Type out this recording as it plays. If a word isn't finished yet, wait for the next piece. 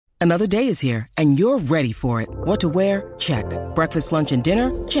Another day is here, and you're ready for it. What to wear? Check. Breakfast, lunch, and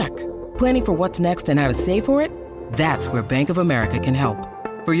dinner? Check. Planning for what's next and how to save for it? That's where Bank of America can help.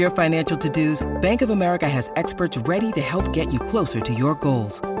 For your financial to-dos, Bank of America has experts ready to help get you closer to your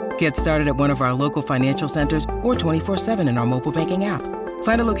goals. Get started at one of our local financial centers or 24/7 in our mobile banking app.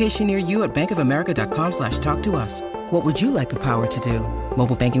 Find a location near you at bankofamerica.com/talktous. What would you like the power to do?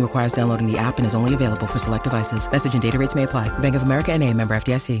 Mobile banking requires downloading the app and is only available for select devices. Message and data rates may apply. Bank of America N.A., member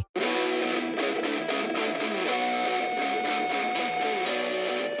FDIC.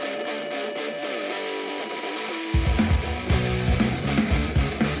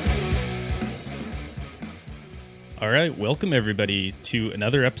 All right, welcome everybody to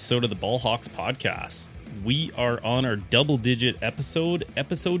another episode of the Ballhawks podcast. We are on our double-digit episode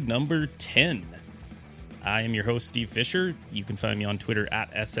number 10. I am your host, Steve Fisher. You can find me on Twitter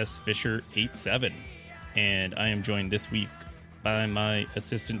at @SSFisher87. And I am joined this week by my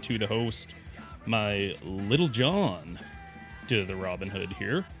assistant to the host, my little John to the Robin Hood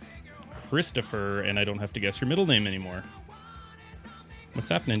here, Christopher, and I don't have to guess your middle name anymore. What's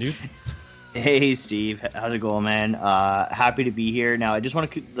happening, dude? Hey, Steve. How's it going, man? Happy to be here. Now, I just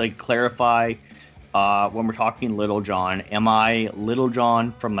want to clarify when we're talking Little John. Am I Little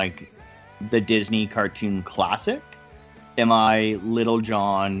John from the Disney cartoon classic? Am I Little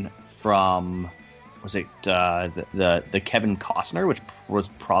John from the Kevin Costner, which was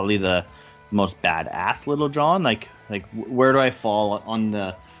probably the most badass Little John? Where do I fall on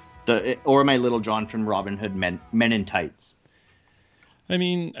the or am I Little John from Robin Hood Men in Tights? I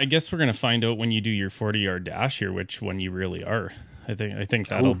mean, I guess we're going to find out when you do your 40-yard dash here which one you really are. I think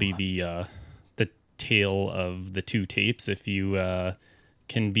that'll be the tale of the two tapes. If you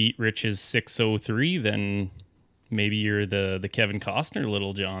can beat Rich's 6:03, then maybe you're the Kevin Costner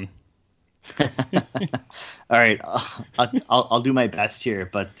Little John. All right, I'll do my best here,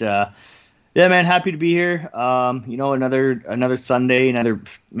 but yeah, man, happy to be here. Another Sunday,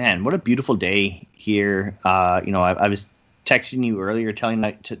 what a beautiful day here. I was texting you earlier, telling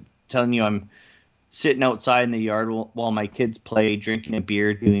you I'm sitting outside in the yard while my kids play, drinking a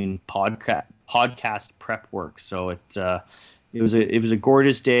beer, doing podcast prep work. So it was a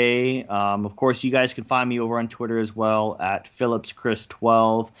gorgeous day. Of course, you guys can find me over on Twitter as well at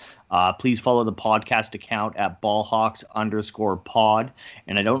PhillipsChris12. Please follow the podcast account at ballhawks_pod.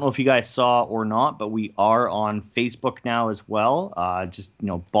 And I don't know if you guys saw or not, but we are on Facebook now as well.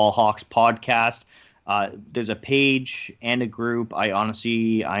 Ballhawks podcast. There's a page and a group.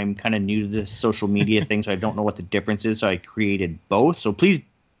 I'm kind of new to this social media thing, so I don't know what the difference is. So I created both. So please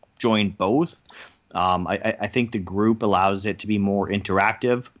join both. I think the group allows it to be more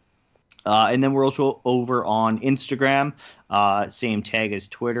interactive. And then we're also over on Instagram, same tag as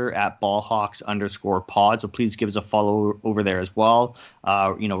Twitter at ballhawks_pod. So please give us a follow over there as well.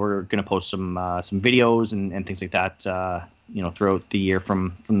 We're going to post some videos and things like that, throughout the year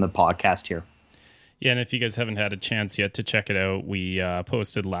from the podcast here. Yeah, and if you guys haven't had a chance yet to check it out, we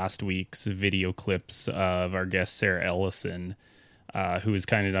posted last week's video clips of our guest Sarah Ellison, who was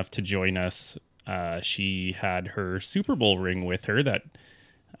kind enough to join us. She had her Super Bowl ring with her that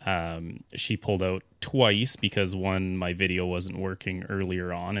she pulled out twice because my video wasn't working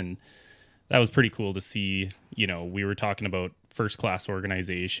earlier on, and that was pretty cool to see. We were talking about first-class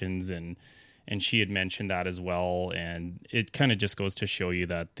organizations, and she had mentioned that as well, and it kind of just goes to show you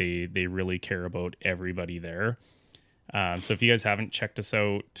that they really care about everybody there. So if you guys haven't checked us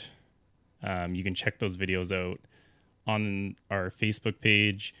out, you can check those videos out on our Facebook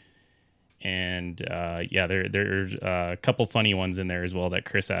page. And there's a couple funny ones in there as well that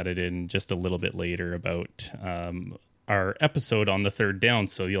Chris added in just a little bit later about our episode on the third down.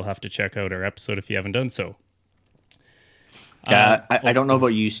 So you'll have to check out our episode if you haven't done so. Yeah, I don't know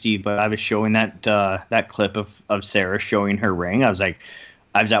about you, Steve, but I was showing that clip of Sarah showing her ring. I was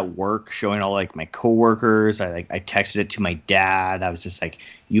at work showing all my coworkers. I texted it to my dad. I was just like,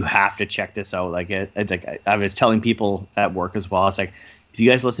 you have to check this out. I was telling people at work as well. It's like, if you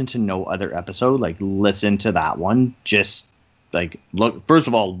guys listen to no other episode, listen to that one. Just look. First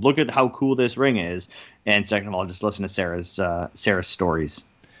of all, look at how cool this ring is, and second of all, just listen to Sarah's stories.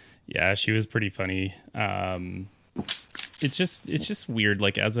 Yeah, she was pretty funny. It's just weird.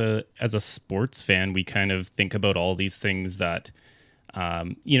 As a sports fan, we kind of think about all these things that,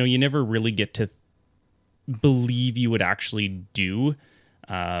 you never really get to believe you would actually do.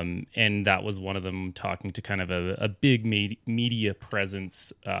 And that was one of them, talking to kind of a big media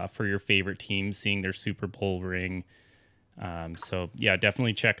presence for your favorite team, seeing their Super Bowl ring. So yeah,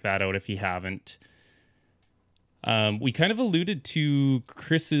 definitely check that out if you haven't. We kind of alluded to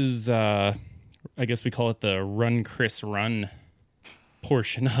Chris's, I guess we call it the Run Chris Run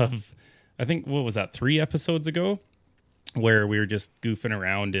portion of, I think, what was that, 3 episodes ago, where we were just goofing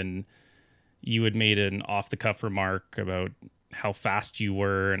around and you had made an off-the-cuff remark about how fast you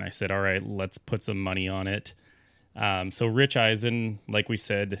were, and I said, all right, let's put some money on it. So Rich Eisen, like we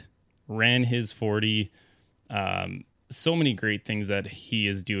said, ran his 40. So many great things that he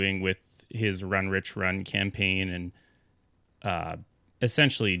is doing with his Run Rich Run campaign, and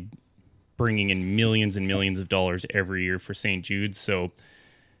essentially bringing in millions and millions of dollars every year for St. Jude's. So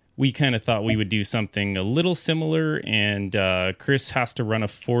we kind of thought we would do something a little similar, and Chris has to run a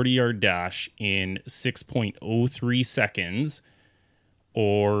 40-yard dash in 6.03 seconds,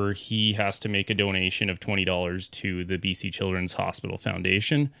 or he has to make a donation of $20 to the BC Children's Hospital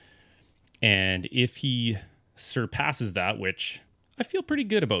Foundation. And if he surpasses that, which I feel pretty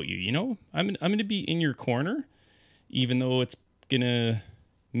good about you, you know, I'm going to be in your corner, even though it's going to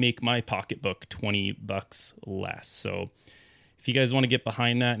make my pocketbook $20 less. So if you guys want to get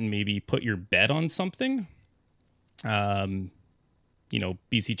behind that and maybe put your bet on something, you know,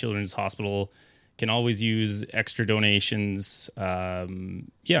 BC Children's Hospital can always use extra donations.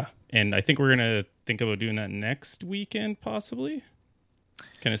 Yeah. And I think we're going to think about doing that next weekend, possibly.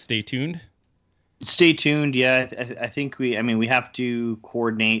 Kind of stay tuned. Stay tuned. Yeah. I think we have to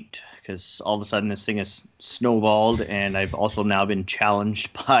coordinate, because all of a sudden this thing has snowballed, and I've also now been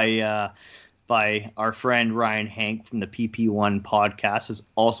challenged by our friend Ryan Hank from the PP1 podcast, has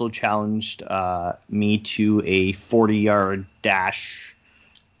also challenged me to a 40-yard dash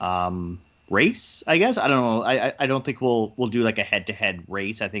race, I guess. I don't know. I don't think we'll do like a head-to-head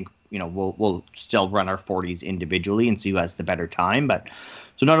race. I think, you know, we'll still run our 40s individually and see who has the better time. But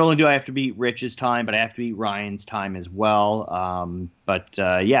so not only do I have to beat Rich's time, but I have to beat Ryan's time as well.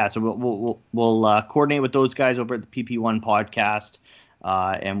 Yeah, so we'll coordinate with those guys over at the PP1 podcast.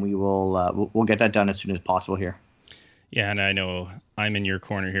 And we'll get that done as soon as possible here. Yeah, and I know I'm in your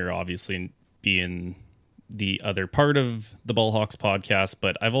corner here, obviously, being the other part of the Ballhawks podcast,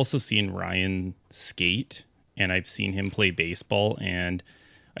 but I've also seen Ryan skate, and I've seen him play baseball, and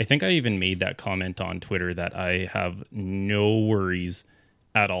I think I even made that comment on Twitter that I have no worries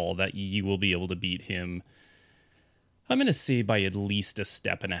at all that you will be able to beat him. I'm going to say by at least a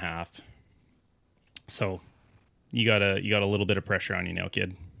step and a half. So you got a little bit of pressure on you now,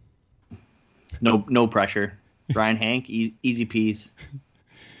 kid. No pressure. Ryan Hank, easy peas.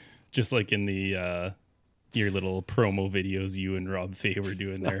 Just like in the your little promo videos you and Rob Fay were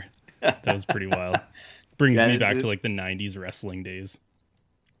doing there. That was pretty wild. Brings me back to like the 90s wrestling days.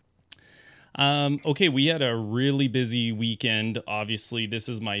 Okay, we had a really busy weekend. Obviously, this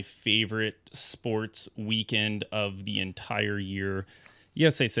is my favorite sports weekend of the entire year.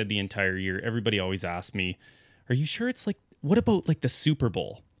 Yes, I said the entire year. Everybody always asks me, are you sure it's like, what about like the Super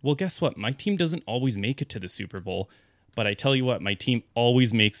Bowl? Well, guess what? My team doesn't always make it to the Super Bowl, but I tell you what, my team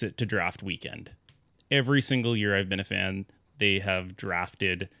always makes it to draft weekend. Every single year I've been a fan, they have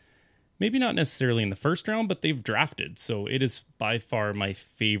drafted, maybe not necessarily in the first round, but they've drafted. So it is by far my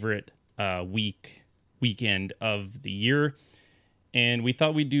favorite weekend of the year. And we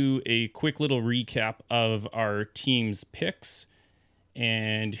thought we'd do a quick little recap of our team's picks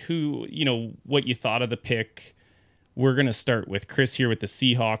and who, you know, what you thought of the pick. We're going to start with Chris here with the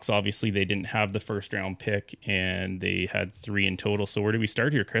Seahawks. Obviously, they didn't have the first round pick, and they had 3 in total. So where do we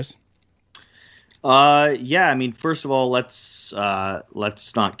start here, Chris? Yeah, I mean, first of all, let's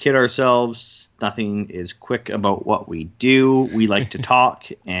not kid ourselves. Nothing is quick about what we do. We like to talk,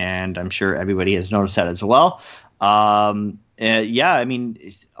 and I'm sure everybody has noticed that as well. Yeah, I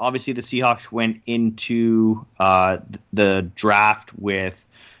mean, obviously the Seahawks went into the draft with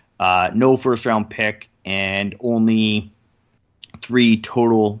no first round pick and only 3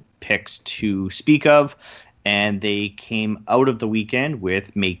 total picks to speak of, and they came out of the weekend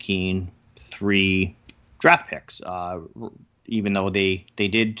with making 3 draft picks. Even though they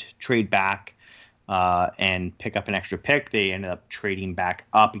did trade back and pick up an extra pick, they ended up trading back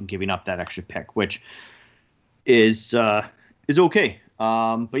up and giving up that extra pick, which is okay.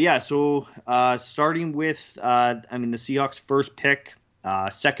 But yeah, so starting with, the Seahawks' first pick,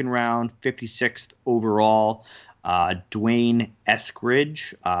 second round, 56th overall, Dwayne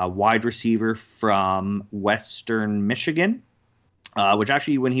Eskridge, wide receiver from Western Michigan, which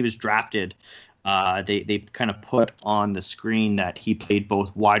actually when he was drafted, they kind of put on the screen that he played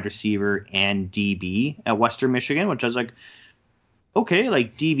both wide receiver and DB at Western Michigan, which I was like, okay,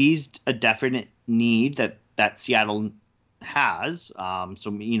 like DB's a definite need that Seattle has.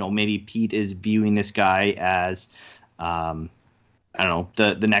 So, you know, maybe Pete is viewing this guy as, I don't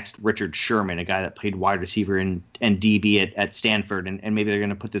know, the next Richard Sherman, a guy that played wide receiver and DB at Stanford, and maybe they're going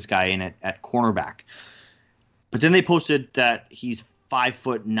to put this guy in at cornerback. But then they posted that he's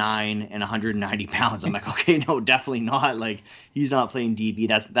 5'9" and 190 pounds. I'm like, okay, no, definitely not. Like, he's not playing DB.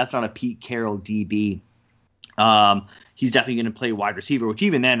 That's not a Pete Carroll DB. He's definitely going to play wide receiver, which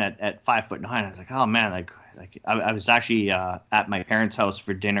even then at 5'9", I was like, oh man, like I was actually at my parents' house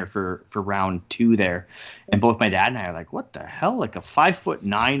for dinner for round 2 there, and both my dad and I are like, what the hell, like a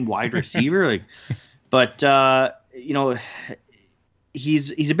 5'9" wide receiver, like, but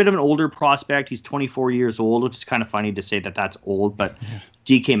he's a bit of an older prospect. He's 24 years old, which is kind of funny to say that that's old, but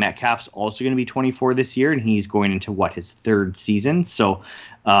DK Metcalf's also going to be 24 this year, and he's going into his 3rd season. So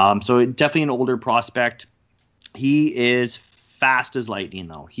definitely an older prospect. He is fast as lightning,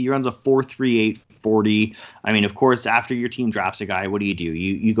 though. He runs a 4.38 40. I mean, of course, after your team drafts a guy, what do?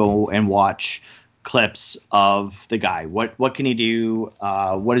 You go and watch clips of the guy. What can he do?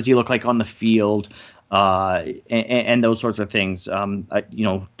 What does he look like on the field? And those sorts of things.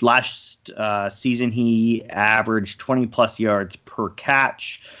 Last season he averaged 20 plus yards per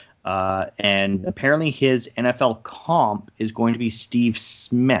catch. And apparently his NFL comp is going to be Steve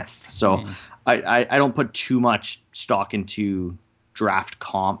Smith. So I don't put too much stock into draft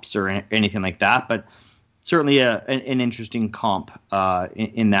comps or anything like that, but certainly an interesting comp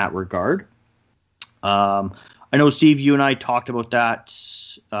in that regard. I know, Steve, you and I talked about that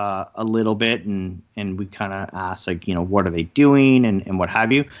a little bit, and we kind of asked, like, what are they doing and what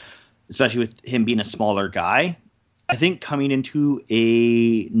have you, especially with him being a smaller guy. I think coming into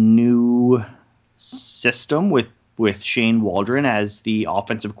a new system with Shane Waldron as the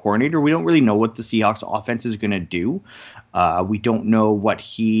offensive coordinator, we don't really know what the Seahawks offense is going to do. We don't know what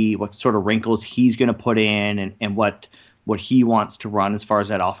sort of wrinkles he's going to put in and what he wants to run as far as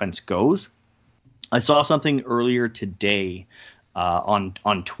that offense goes. I saw something earlier today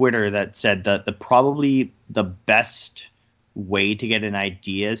on Twitter that said that probably the best way to get an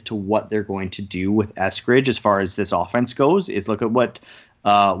idea as to what they're going to do with Eskridge as far as this offense goes is look at what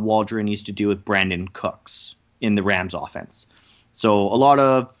Waldron used to do with Brandon Cooks in the Rams offense. So a lot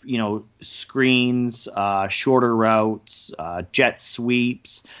of, screens, shorter routes, jet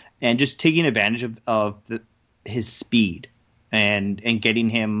sweeps, and just taking advantage of his speed and getting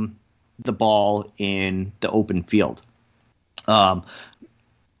him the ball in the open field.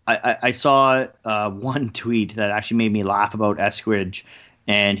 I saw one tweet that actually made me laugh about Eskridge,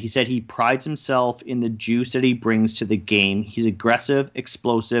 and he said he prides himself in the juice that he brings to the game. He's aggressive,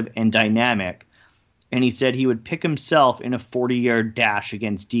 explosive, and dynamic. And he said he would pick himself in a 40-yard dash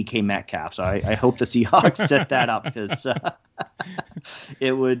against DK Metcalf. So I hope the Seahawks set that up, because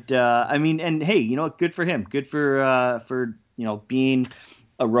it would. And hey, good for him. Good for being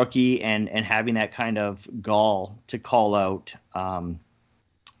a rookie and having that kind of gall to call out.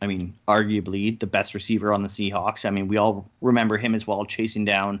 Arguably the best receiver on the Seahawks. I mean, we all remember him as well, chasing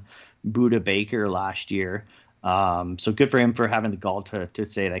down Budda Baker last year. So good for him for having the gall to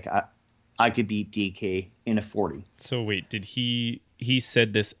say, like, I could beat DK in a 40. So wait, did he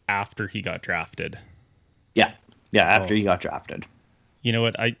said this after he got drafted? Yeah, after he got drafted. You know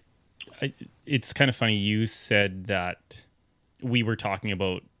what? I it's kind of funny. You said that we were talking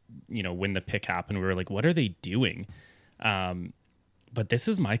about, when the pick happened, we were like, what are they doing? But this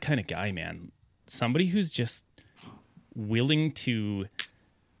is my kind of guy, man. Somebody who's just willing to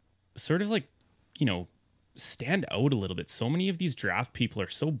sort of like, stand out a little bit. So many of these draft people are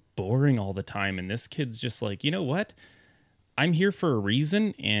so boring all the time. And this kid's just like, you know what? I'm here for a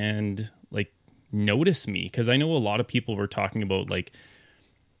reason, and like, notice me. Cause I know a lot of people were talking about, like,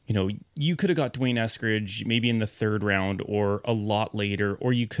 you could have got Dwayne Eskridge maybe in the 3rd round or a lot later,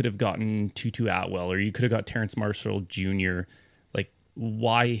 or you could have gotten Tutu Atwell, or you could have got Terrence Marshall Jr. Like,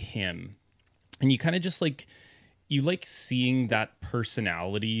 why him? And you kind of just like, you like seeing that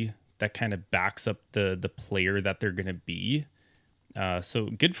personality that kind of backs up the player that they're going to be. So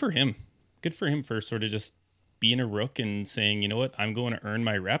good for him. Good for him for sort of just being a rook and saying, you know what, I'm going to earn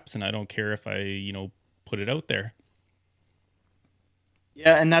my reps, and I don't care if I, put it out there.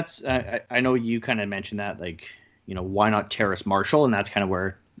 Yeah, and that's I know you kind of mentioned that, like, why not Terrace Marshall? And that's kind of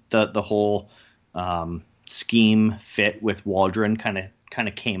where the whole scheme fit with Waldron kind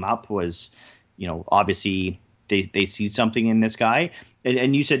of came up, was, obviously they see something in this guy.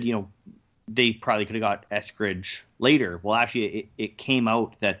 And you said, they probably could have got Eskridge later. Well, actually, it came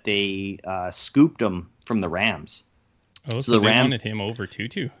out that they scooped him from the Rams. Oh, so the Rams wanted him over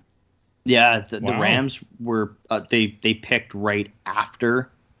Tutu. Yeah, the Rams were they picked right after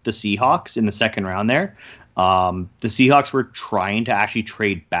the Seahawks in the 2nd round there. The Seahawks were trying to actually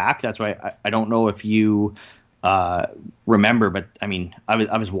trade back. That's why I don't know if you remember, but I mean,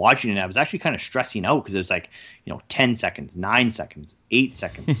 I was watching it. I was actually kind of stressing out, because it was like, 10 seconds, 9 seconds, 8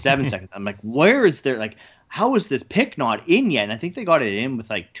 seconds, 7 seconds. I'm like, where is there, like, how is this pick not in yet? And I think they got it in with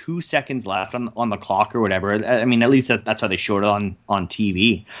like 2 seconds left on the clock or whatever. I mean, at least that's how they showed it on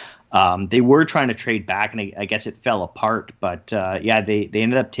TV. They were trying to trade back, and I guess it fell apart. But yeah, they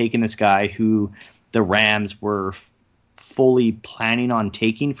ended up taking this guy who the Rams were fully planning on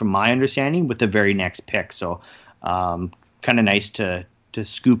taking, from my understanding, with the very next pick. So kind of nice to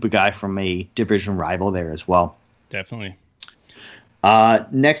scoop a guy from a division rival there as well. Definitely.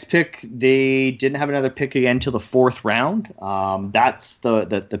 Next pick, they didn't have another pick again until the 4th round. That's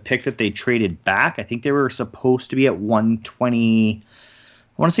the pick that they traded back. I think they were supposed to be at 120.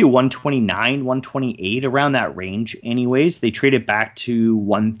 I want to say 129, 128, around that range. Anyways, they traded back to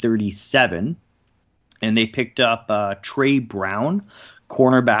 137, and they picked up Trey Brown,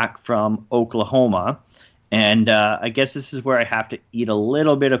 cornerback from Oklahoma. And I guess this is where I have to eat a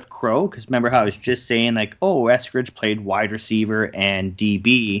little bit of crow, because remember how I was just saying, like, oh, Eskridge played wide receiver and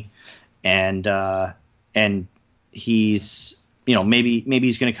DB, and he's, you know, maybe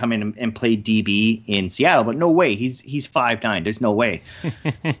he's going to come in and play DB in Seattle, but no way. He's 5'9". There's no way.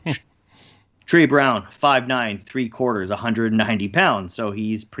 Trey Brown, 5'9", 3/4, 190 pounds. So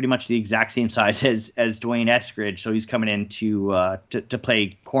he's pretty much the exact same size as Dwayne Eskridge. So he's coming in to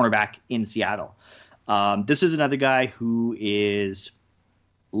play cornerback in Seattle. This is another guy who is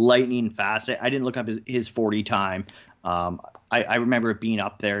lightning fast. I didn't look up his 40 time. I remember it being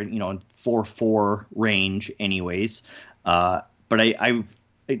up there, you know, in 4.4 range anyways. But I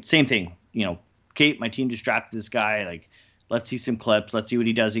same thing, you know, Kate, my team just drafted this guy. Like, let's see some clips. Let's see what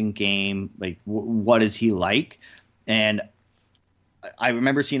he does in game. Like, what is he like? And I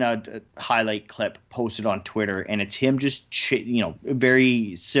remember seeing a highlight clip posted on Twitter, and it's him just,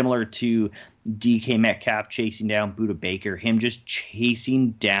 very similar to DK Metcalf chasing down Budda Baker, him just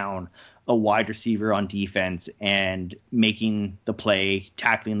chasing down a wide receiver on defense and making the play,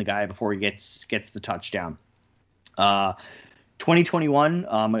 tackling the guy before he gets the touchdown. 2021,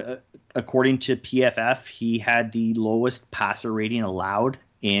 according to PFF, he had the lowest passer rating allowed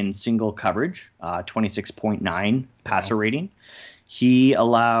in single coverage, 26.9 passer rating. He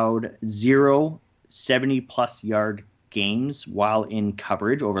allowed 0 70-plus yard games while in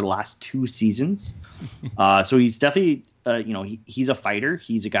coverage over the last 2 seasons. So he's definitely, he's a fighter.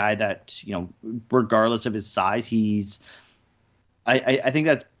 He's a guy that, regardless of his size, I think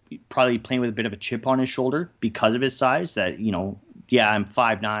that's probably playing with a bit of a chip on his shoulder because of his size. That, I'm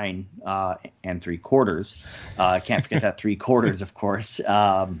 5'9" and 3/4. Can't forget that 3/4, of course.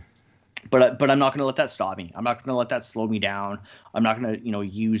 But I'm not going to let that stop me. I'm not going to let that slow me down. I'm not going to,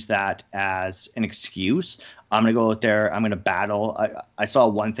 use that as an excuse. I'm going to go out there. I'm going to battle. I saw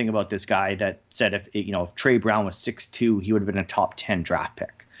one thing about this guy that said if Trey Brown was 6'2", he would have been a top 10 draft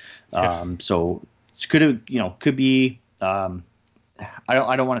pick. So it could be. I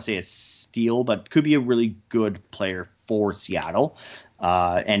don't want to say a steal, but could be a really good player for Seattle.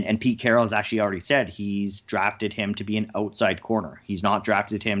 And Pete Carroll has actually already said he's drafted him to be an outside corner. He's not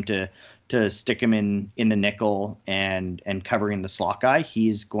drafted him to stick him in the nickel and covering the slot guy.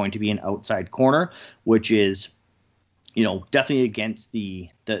 He's going to be an outside corner, which is, definitely against the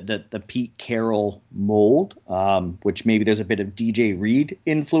Pete Carroll mold, which maybe there's a bit of DJ Reed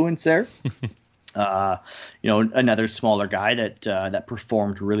influence there. Another smaller guy that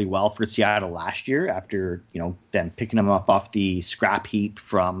performed really well for Seattle last year after, them picking him up off the scrap heap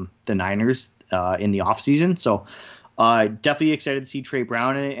from the Niners in the offseason. So definitely excited to see Trey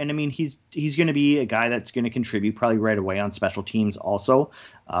Brown. And I mean, he's going to be a guy that's going to contribute probably right away on special teams also.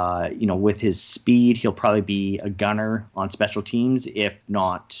 With his speed, he'll probably be a gunner on special teams, if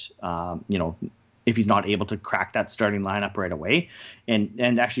not, if he's not able to crack that starting lineup right away.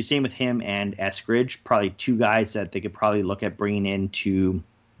 And actually same with him and Eskridge, probably 2 guys that they could probably look at bringing in to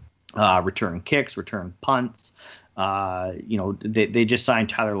return kicks, return punts. They just signed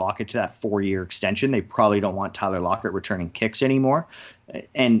Tyler Lockett to that 4-year extension. They probably don't want Tyler Lockett returning kicks anymore.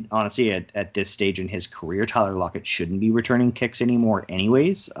 And honestly, at this stage in his career, Tyler Lockett shouldn't be returning kicks anymore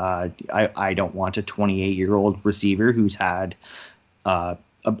anyways. I don't want a 28-year-old receiver who's had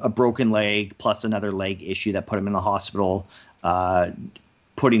a broken leg plus another leg issue that put him in the hospital,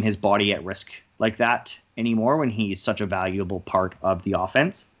 putting his body at risk like that anymore when he's such a valuable part of the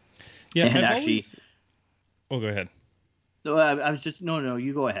offense. Yeah, and Oh, go ahead. So I was just no.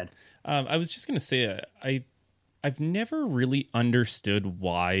 You go ahead. I was just gonna say I've never really understood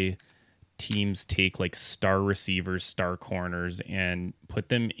why teams take like star receivers, star corners, and put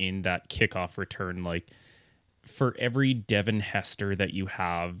them in that kickoff return. Like, for every Devin Hester that you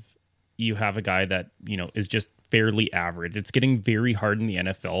have a guy that is just fairly average. It's getting very hard in the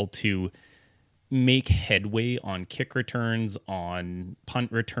NFL to make headway on kick returns, on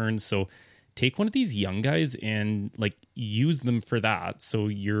punt returns. So take one of these young guys and like use them for that. So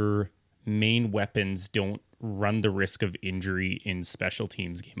your main weapons don't run the risk of injury in special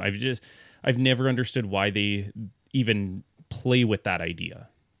teams game. I've never understood why they even play with that idea.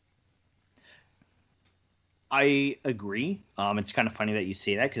 I agree. It's kind of funny that you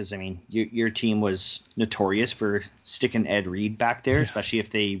say that because, I mean, your team was notorious for sticking Ed Reed back there, especially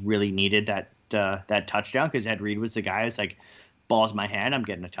if they really needed that touchdown, because Ed Reed was the guy who's like, ball's my hand, I'm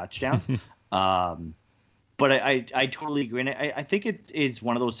getting a touchdown. But I totally agree. And I think it is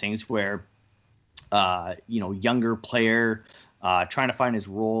one of those things where, younger player trying to find his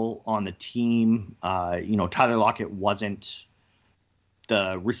role on the team. Tyler Lockett wasn't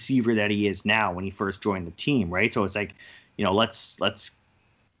the receiver that he is now when he first joined the team, right? So it's like, let's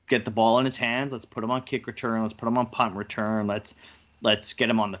get the ball in his hands. Let's put him on kick return. Let's put him on punt return. Let's get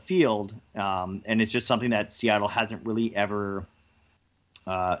him on the field. And it's just something that Seattle hasn't really ever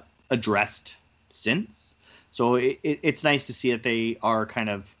addressed since. So it's nice to see that they are kind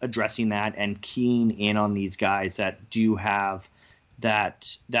of addressing that and keying in on these guys that do have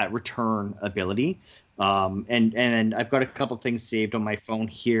that return ability. And I've got a couple things saved on my phone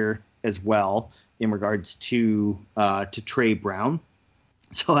here as well in regards to Trey Brown.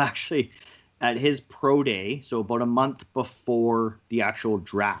 So actually, at his pro day, so about a month before the actual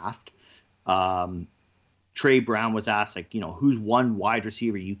draft, Trey Brown was asked, like, who's one wide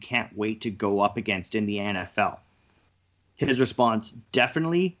receiver you can't wait to go up against in the NFL? His response,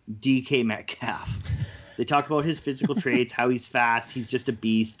 definitely DK Metcalf. They talk about his physical traits, how he's fast. He's just a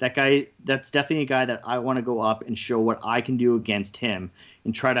beast. That's definitely a guy that I want to go up and show what I can do against him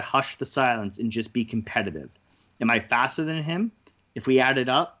and try to hush the silence and just be competitive. Am I faster than him? If we add it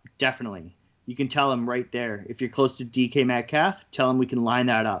up, definitely. You can tell him right there. If you're close to DK Metcalf, tell him we can line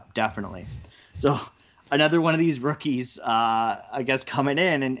that up. Definitely. So another one of these rookies, I guess, coming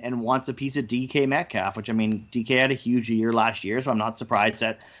in and wants a piece of DK Metcalf, which, I mean, DK had a huge year last year, so I'm not surprised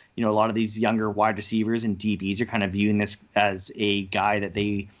that, a lot of these younger wide receivers and DBs are kind of viewing this as a guy that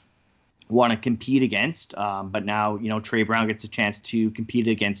they want to compete against. But now, Trey Brown gets a chance to compete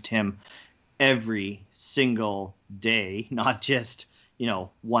against him every single day, not just,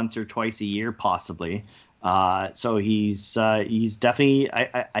 once or twice a year, possibly. So he's definitely,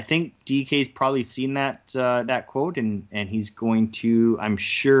 I think DK's probably seen that quote and he's going to, I'm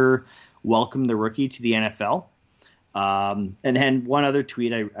sure, welcome the rookie to the NFL. And then one other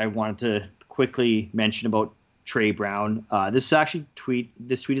tweet I wanted to quickly mention about Trey Brown. This tweet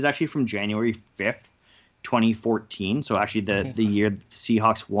is actually from January 5th, 2014. So actually the year the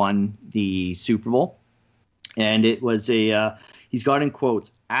Seahawks won the Super Bowl. And it was he's got in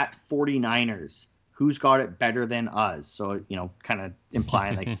quotes, at 49ers, who's got it better than us? So, kind of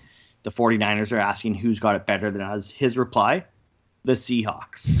implying like the 49ers are asking who's got it better than us. His reply, the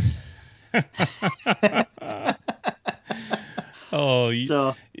Seahawks.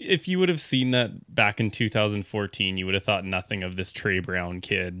 So if you would have seen that back in 2014, you would have thought nothing of this Trey Brown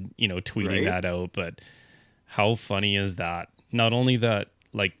kid, tweeting that out. But how funny is that? Not only that,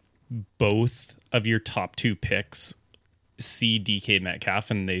 like, both of your top two picks see DK Metcalf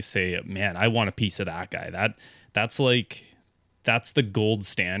and they say, man, I want a piece of that guy. That's the gold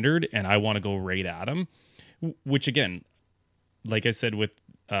standard, and I want to go right at him. Which, again, like I said with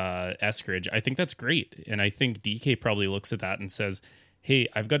Eskridge, I think that's great. And I think DK probably looks at that and says, hey,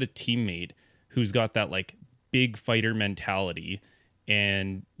 I've got a teammate who's got that like big fighter mentality,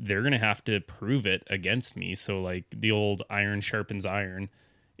 and they're going to have to prove it against me. So like the old iron sharpens iron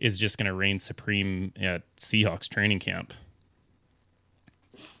is just going to reign supreme at Seahawks training camp.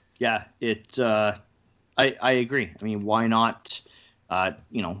 Yeah, I agree. I mean, why not?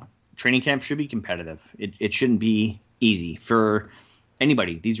 Training camp should be competitive. It shouldn't be easy for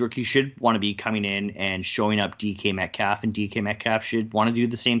anybody. These rookies should want to be coming in and showing up DK Metcalf, and DK Metcalf should want to do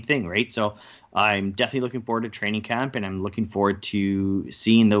the same thing, right? So I'm definitely looking forward to training camp, and I'm looking forward to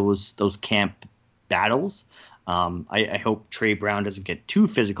seeing those camp battles. I hope Trey Brown doesn't get too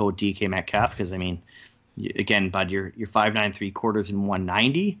physical with DK Metcalf, because, I mean, again, bud, you're 5'9" 3/4 and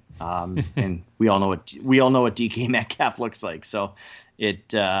 190, and we all know what DK Metcalf looks like. So it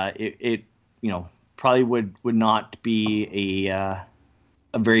probably would not be a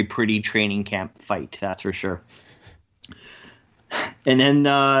very pretty training camp fight, that's for sure. And then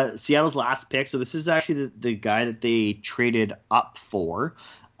Seattle's last pick. So this is actually the guy that they traded up for.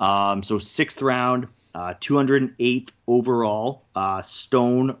 So 6th round, 208th overall,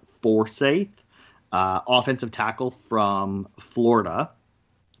 Stone Forsyth, offensive tackle from Florida,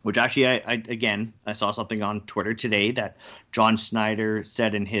 which actually I saw something on Twitter today that John Snyder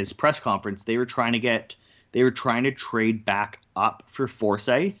said in his press conference they were trying to trade back up for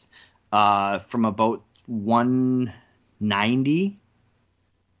Forsyth, from about 190.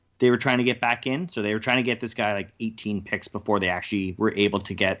 They were trying to get back in, so they were trying to get this guy like 18 picks before they actually were able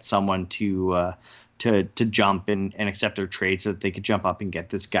to get someone to jump and accept their trade so that they could jump up and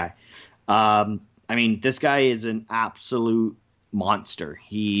get this guy. I mean, this guy is an absolute monster.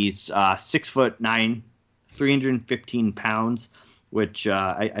 He's 6'9", 315 pounds, which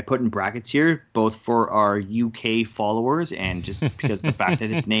I put in brackets here, both for our UK followers and just because the fact that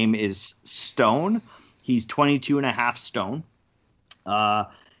his name is Stone. He's 22.5 stone.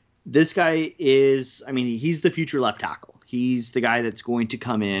 This guy is, I mean, he's the future left tackle. He's the guy that's going to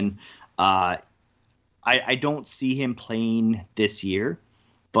come in. I don't see him playing this year,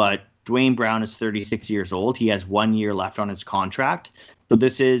 but Dwayne Brown is 36 years old. He has 1 year left on his contract. So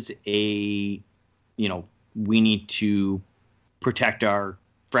this is we need to protect our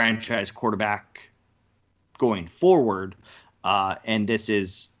franchise quarterback going forward. And this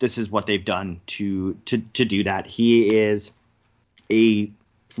is what they've done to do that. He is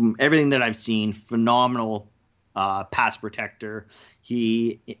from everything that I've seen, phenomenal pass protector.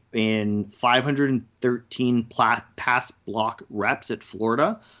 He, in 513 pass block reps at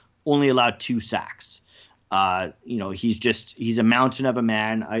Florida, only allowed 2 sacks. He's a mountain of a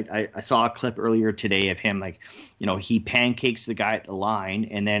man. I saw a clip earlier today of him, he pancakes the guy at the line,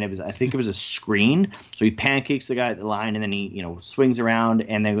 and then I think it was a screen. So he pancakes the guy at the line, and then he, swings around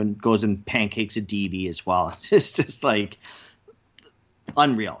and then goes and pancakes a DB as well. It's just like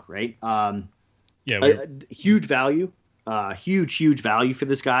unreal, right? Huge value, huge value for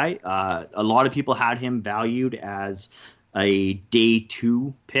this guy. A lot of people had him valued as a day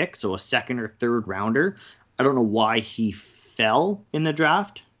 2 pick, so a second or third rounder. I don't know why he fell in the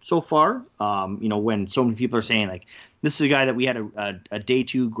draft so far. When so many people are saying like this is a guy that we had a day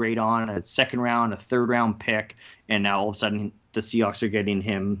 2 grade on, a second round, a third round pick, and now all of a sudden the Seahawks are getting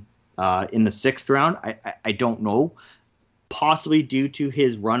him in the 6th round. I don't know. Possibly due to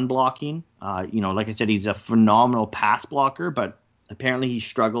his run blocking. Like I said, he's a phenomenal pass blocker, but apparently he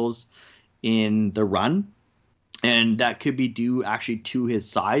struggles in the run. And that could be due actually to his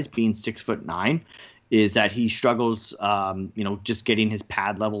size, being 6'9", is that he struggles, just getting his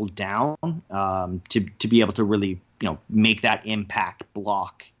pad level down to be able to really, make that impact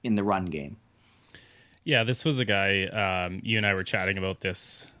block in the run game. Yeah, this was a guy, you and I were chatting about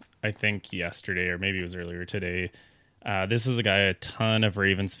this, I think yesterday, or maybe it was earlier today. This is a guy a ton of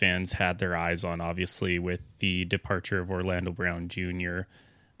Ravens fans had their eyes on, obviously, with the departure of Orlando Brown Jr.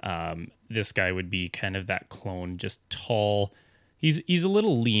 This guy would be kind of that clone, just tall. He's a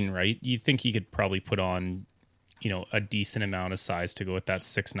little lean, right? You think he could probably put on, a decent amount of size to go with that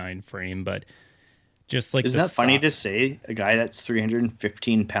 6'9" frame, but just like isn't that funny to say? A guy that's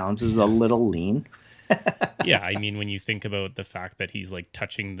 315 pounds is a little lean. Yeah, I mean, when you think about the fact that he's like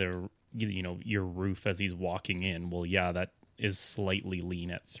touching your roof as he's walking in, well, yeah, that is slightly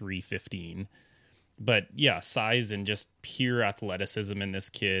lean at 315. But yeah, size and just pure athleticism in this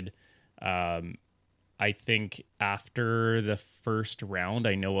kid. I think after the first round,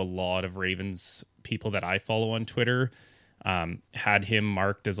 I know a lot of Ravens people that I follow on Twitter had him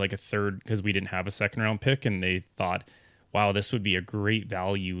marked as like a third because we didn't have a second round pick, and they thought, wow, this would be a great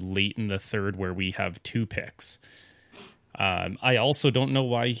value late in the 3rd where we have 2 picks. I also don't know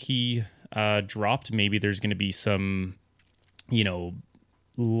why he dropped. Maybe there's going to be some,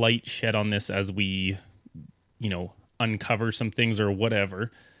 light shed on this as we, uncover some things or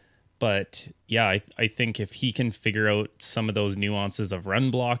whatever. But yeah, I think if he can figure out some of those nuances of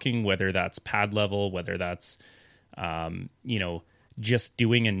run blocking, whether that's pad level, whether that's, just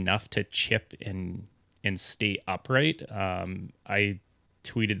doing enough to chip and stay upright. I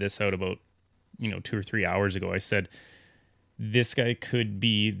tweeted this out about, 2 or 3 hours ago. I said, this guy could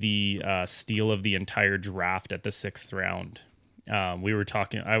be the steal of the entire draft at the 6th round.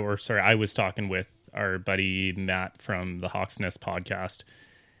 I was talking with our buddy Matt from the Hawks Nest podcast.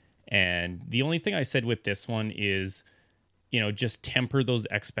 And the only thing I said with this one is, just temper those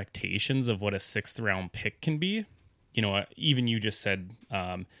expectations of what a 6th round pick can be. Even you just said,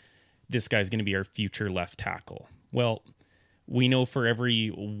 this guy's going to be our future left tackle. Well, we know for every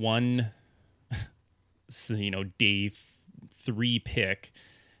one, day 3 pick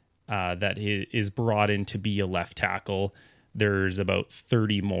that is brought in to be a left tackle, there's about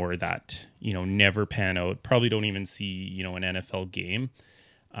 30 more that, never pan out, probably don't even see, an NFL game.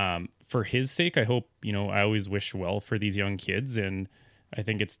 For his sake, I hope, I always wish well for these young kids, and I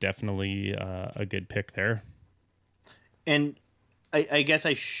think it's definitely a good pick there. And I guess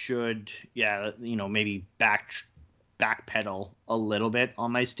I should, maybe backpedal a little bit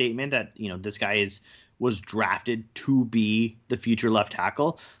on my statement that, this guy is was drafted to be the future left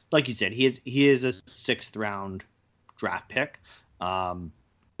tackle. Like you said, he is a 6th round draft pick.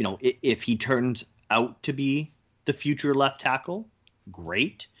 If he turns out to be the future left tackle,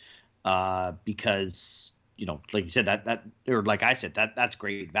 great. Because like you said, that's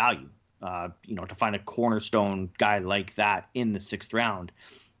great value. To find a cornerstone guy like that in the 6th round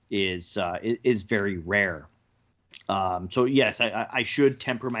is very rare. So yes, I should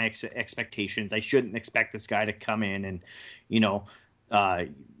temper my expectations. I shouldn't expect this guy to come in and,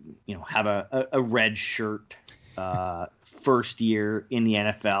 have a red shirt first year in the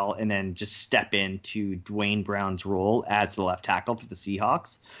NFL and then just step into Dwayne Brown's role as the left tackle for the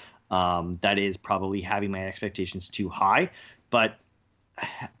Seahawks. That is probably having my expectations too high, but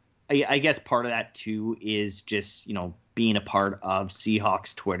I guess part of that too is just being a part of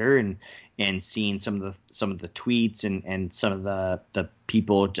Seahawks Twitter and seeing some of the tweets and some of the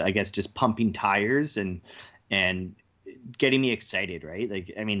people, I guess, just pumping tires and getting me excited, right?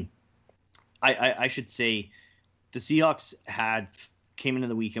 Like, I mean, I should say the Seahawks came into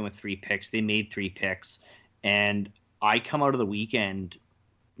the weekend with 3 picks. They made 3 picks, and I come out of the weekend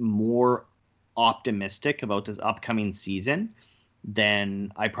more optimistic about this upcoming season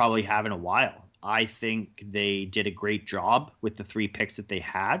than I probably have in a while. I think they did a great job with the 3 picks that they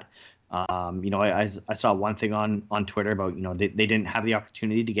had. I saw one thing on Twitter about, they didn't have the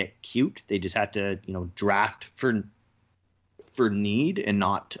opportunity to get cute. They just had to, draft for need and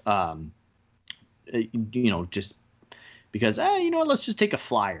not, just because, let's just take a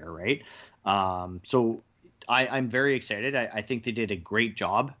flyer, right? So I'm very excited. I think they did a great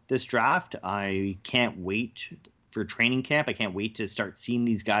job this draft. I can't wait for training camp. I can't wait to start seeing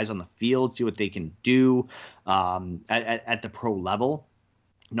these guys on the field, see what they can do at the pro level,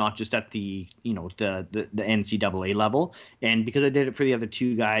 not just at the NCAA level. And because I did it for the other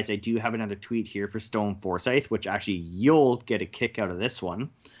 2 guys, I do have another tweet here for Stone Forsyth, which actually you'll get a kick out of this one.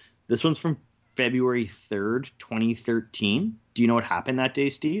 This one's from February 3rd, 2013. Do you know what happened that day,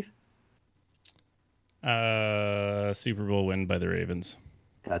 Steve? Super Bowl win by the Ravens.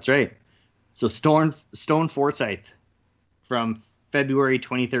 That's right. So Stone Forsyth from February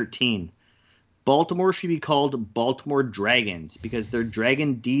 2013. Baltimore should be called Baltimore Dragons because they're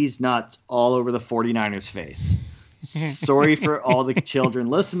dragging D's nuts all over the 49ers' face. Sorry for all the children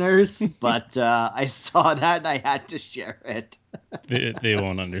listeners, but I saw that and I had to share it. They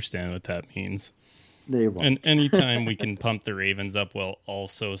won't understand what that means. They won't. And anytime we can pump the Ravens up while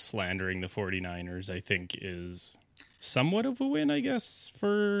also slandering the 49ers, I think is somewhat of a win, I guess,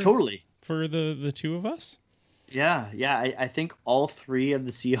 for the 2 of us. Yeah. I think all 3 of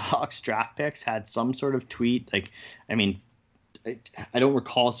the Seahawks draft picks had some sort of tweet. Like, I mean, I don't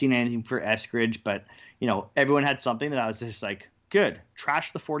recall seeing anything for Eskridge, but, everyone had something that I was just like, good,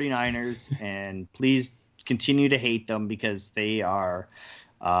 trash the 49ers and please continue to hate them because they are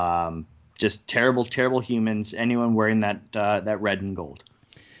just terrible, terrible humans. Anyone wearing that red and gold.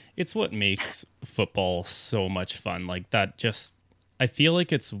 It's what makes football so much fun. Like that just, I feel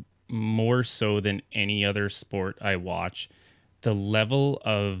like it's more so than any other sport I watch. The level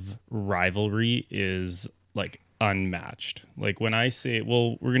of rivalry is like unmatched. Like when I say,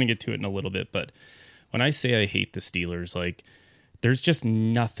 well, we're going to get to it in a little bit, but when I say I hate the Steelers, like there's just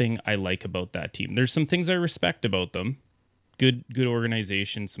nothing I like about that team. There's some things I respect about them. Good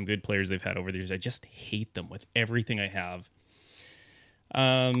organization, some good players they've had over the years. I just hate them with everything I have.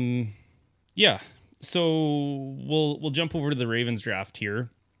 Yeah. So we'll jump over to the Ravens draft here.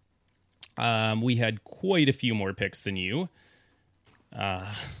 We had quite a few more picks than you, by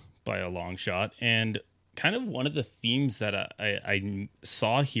a long shot. And kind of one of the themes that I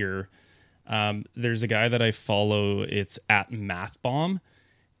saw here, there's a guy that I follow. It's at MathBomb.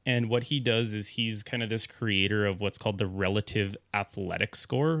 And what he does is he's kind of this creator of what's called the Relative Athletic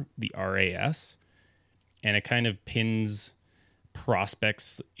Score, the RAS. And it kind of pins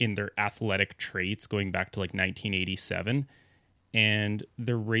prospects in their athletic traits going back to like 1987. And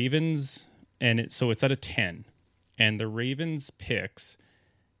the Ravens, so it's at a 10. And the Ravens picks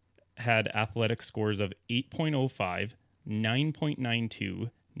had athletic scores of 8.05,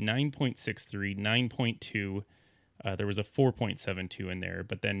 9.92, 9.63, 9.2. There was a 4.72 in there,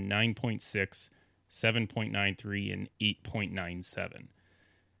 but then 9.6, 7.93, and 8.97.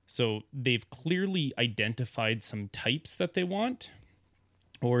 So they've clearly identified some types that they want,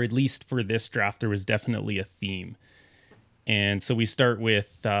 or at least for this draft, there was definitely a theme. And so we start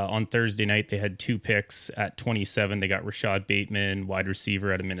with, on Thursday night, they had 2 picks at 27. They got Rashad Bateman, wide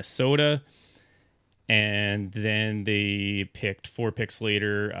receiver out of Minnesota. And then they picked 4 picks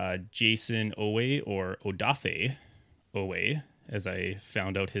later, Jason Owe, or Odafe Owe, as I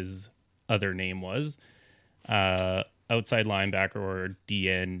found out his other name was. Outside linebacker or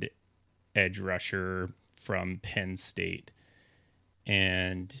D-end edge rusher from Penn State.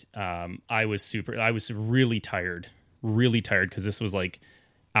 And I was really tired because this was like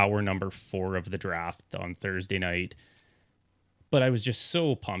hour number 4 of the draft on Thursday night. But I was just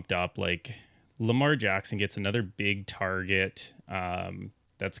so pumped up. Like, Lamar Jackson gets another big target.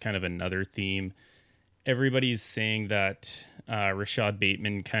 That's kind of another theme. Everybody's saying that Rashad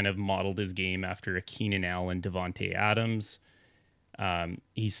Bateman kind of modeled his game after a Keenan Allen, Devontae Adams.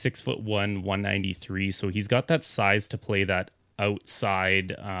 He's 6'1", 193, so he's got that size to play that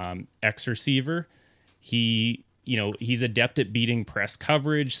outside X receiver. He's adept at beating press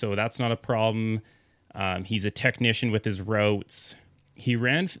coverage, so that's not a problem. He's a technician with his routes. He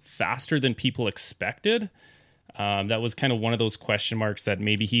ran faster than people expected. That was kind of one of those question marks that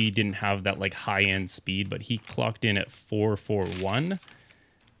maybe he didn't have that like high end speed, but he clocked in at 4.41,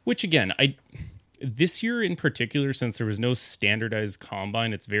 which again, this year in particular, since there was no standardized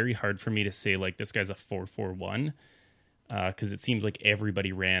combine, it's very hard for me to say like this guy's a 4.41 because it seems like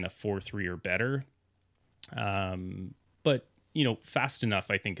everybody ran a 4.3 or better. But fast enough,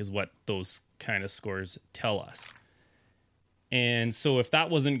 I think, is what those kind of scores tell us. And so if that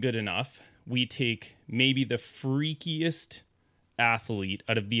wasn't good enough, we take maybe the freakiest athlete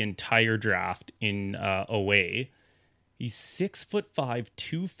out of the entire draft in OA. He's 6'5",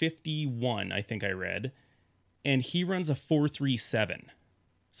 251, I think I read, and he runs a 4.37.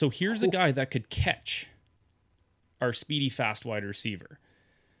 So here's a guy that could catch our speedy, fast wide receiver.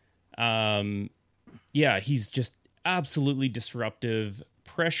 He's just absolutely disruptive.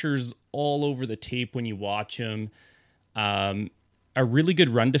 Pressures all over the tape when you watch him. A really good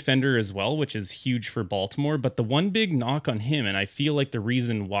run defender as well, which is huge for Baltimore. But the one big knock on him, and I feel like the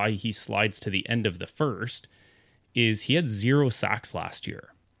reason why he slides to the end of the first, is he had 0 sacks last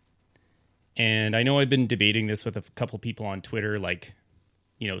year. And I know I've been debating this with a couple people on Twitter, like,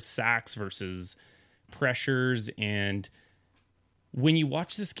 sacks versus pressures. And when you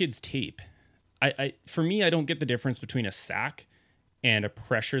watch this kid's tape, for me, I don't get the difference between a sack and a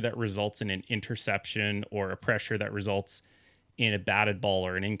pressure that results in an interception or a pressure that results in a batted ball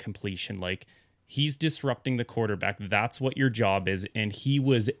or an incompletion. Like, he's disrupting the quarterback. That's what your job is. And he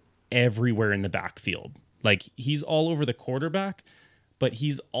was everywhere in the backfield. Like, he's all over the quarterback, but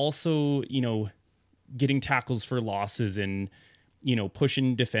he's also, getting tackles for losses and,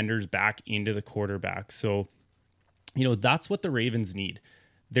 pushing defenders back into the quarterback. So, that's what the Ravens need.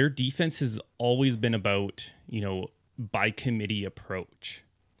 Their defense has always been about, by committee approach.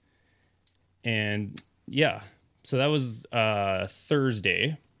 And yeah, so that was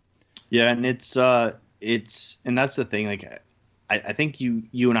Thursday. Yeah, and it's and that's the thing. Like, I think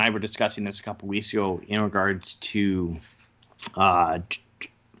you and I were discussing this a couple weeks ago in regards to Jadeveon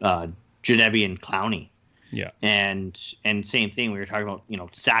Clowney. Yeah, and same thing. We were talking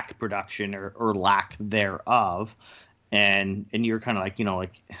about sack production or lack thereof, and you're kind of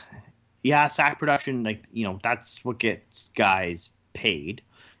like sack production, that's what gets guys paid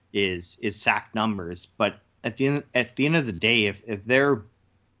is sack numbers. But at the end of the day, if they're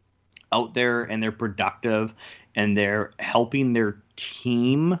out there and they're productive and they're helping their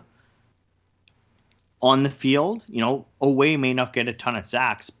team on the field, Oweh may not get a ton of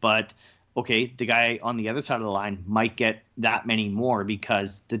sacks, but okay, the guy on the other side of the line might get that many more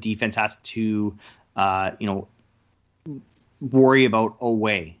because the defense has to, worry about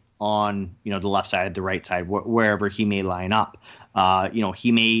Oweh on, the left side, the right side, wherever he may line up.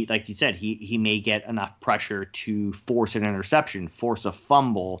 He may, like you said, he may get enough pressure to force an interception, force a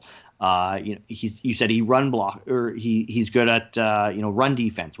fumble. You said he run block, or he's good at, run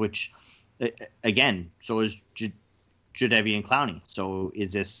defense, which again, so is Jadeveon Clowney. So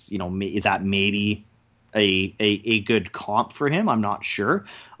is this, is that maybe a good comp for him? I'm not sure.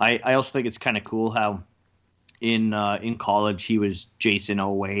 I also think it's kind of cool how in college he was Jason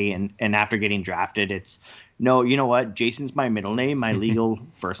Oweh, and after getting drafted, it's no, you know what? Jason's my middle name. My legal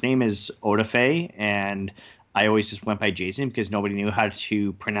first name is Odafe, and I always just went by Jason because nobody knew how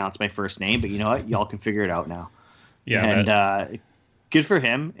to pronounce my first name. But you know what? Y'all can figure it out now. Yeah, and good for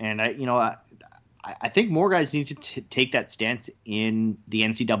him. And I think more guys need to take that stance in the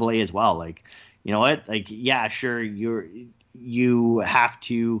NCAA as well. Like, you know what? Like, yeah, sure, you have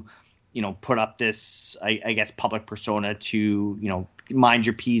to, put up this, I guess, public persona to, mind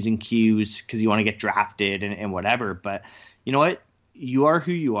your P's and Q's because you want to get drafted and whatever. But you know what? You are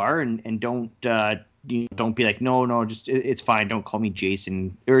who you are, and don't be like, no, just it's fine. Don't call me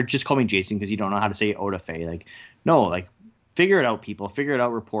Jason, or just call me Jason because you don't know how to say Odafe. Like, no, like, figure it out, people. Figure it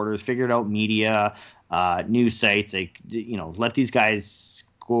out, reporters. Figure it out, media, news sites. Like, let these guys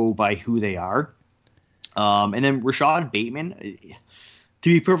go by who they are. And then Rashad Bateman, to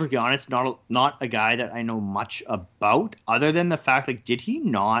be perfectly honest, not a guy that I know much about, other than the fact, like, did he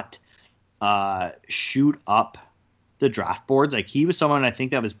not shoot up the draft boards? Like, he was someone I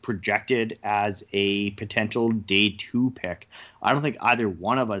think that was projected as a potential day 2 pick. I don't think either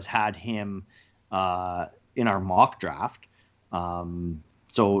one of us had him in our mock draft.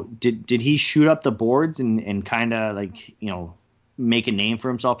 So did he shoot up the boards and kind of, like, you know, make a name for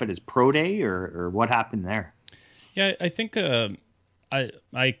himself at his pro day, or what happened there? Yeah, I think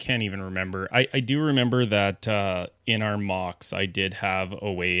I can't even remember. I do remember that in our mocks, I did have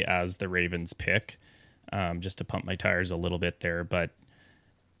Oweh as the Ravens pick, just to pump my tires a little bit there. But,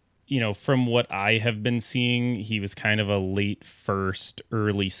 you know, from what I have been seeing, he was kind of a late first,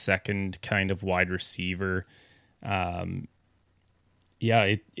 early second kind of wide receiver.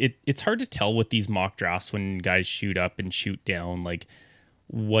 Yeah, it's hard to tell with these mock drafts when guys shoot up and shoot down. Like,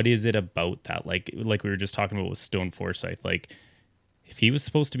 what is it about that? Like we were just talking about with Stone Forsyth. Like, if he was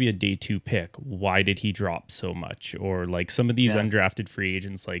supposed to be a day 2 pick, why did he drop so much? Or like some of these undrafted free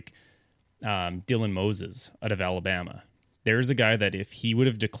agents, like Dylan Moses out of Alabama. There's a guy that if he would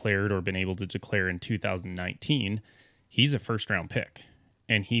have declared or been able to declare in 2019, he's a first round pick,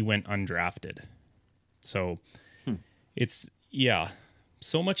 and he went undrafted. So it's,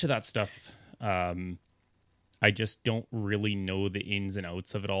 so much of that stuff. I just don't really know the ins and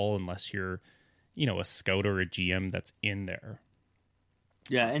outs of it all unless you're, you know, a scout or a GM that's in there.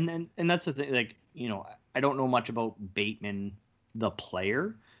 Yeah, and that's the thing. Like, you know, I don't know much about Bateman, the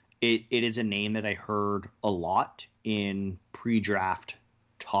player. It is a name that I heard a lot in pre-draft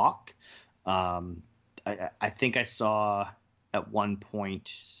talk. I think I saw at one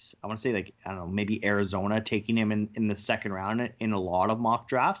point, I want to say, like, I don't know, maybe Arizona taking him in the second round in a lot of mock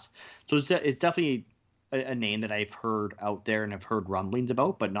drafts. So it's definitely a name that I've heard out there and have heard rumblings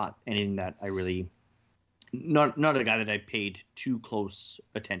about, but not anything that I really, not a guy that I paid too close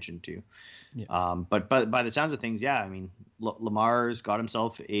attention to. Yeah. But by the sounds of things, I mean, Lamar's got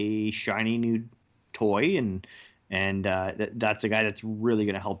himself a shiny new toy, and that's a guy that's really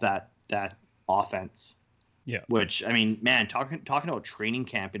going to help that offense. Yeah. Which, I mean, man, talking about training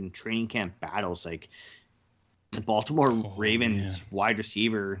camp and training camp battles, like, the Baltimore Ravens wide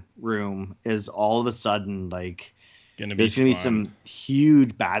receiver room is all of a sudden, like, there's going to be some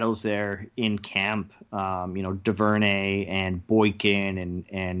huge battles there in camp. You know, DuVernay and Boykin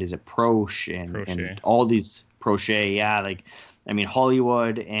and is it Proche and all these Proche. Yeah. Like, I mean,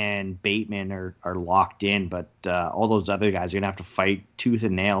 Hollywood and Bateman are locked in, but all those other guys are going to have to fight tooth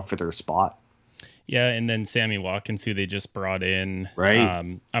and nail for their spot. Yeah, and then Sammy Watkins, who they just brought in.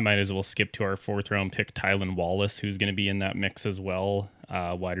 Right. I might as well skip to our 4th round pick, Tylan Wallace, who's going to be in that mix as well.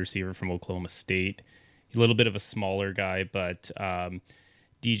 Wide receiver from Oklahoma State. A little bit of a smaller guy, but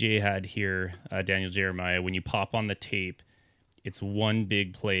DJ had here, Daniel Jeremiah, when you pop on the tape, it's one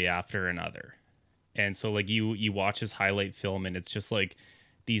big play after another. And so, like, you watch his highlight film, and it's just like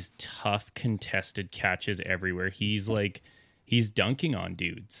these tough contested catches everywhere. He's dunking on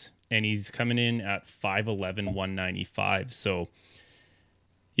dudes. And he's coming in at 5'11", 195. So,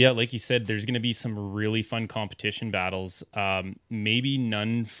 yeah, like you said, there's going to be some really fun competition battles. Maybe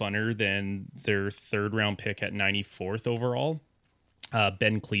none funner than their 3rd round pick at 94th overall.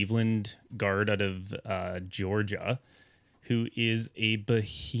 Ben Cleveland, guard out of Georgia, who is a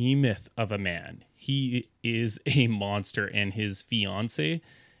behemoth of a man. He is a monster, and his fiance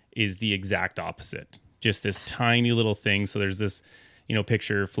is the exact opposite. Just this tiny little thing. So there's this, you know,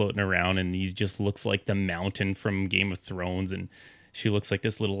 picture floating around, and he just looks like the mountain from Game of Thrones, and she looks like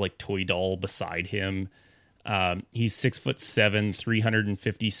this little, like, toy doll beside him. He's 6'7",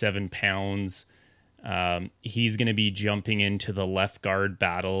 357 pounds. He's going to be jumping into the left guard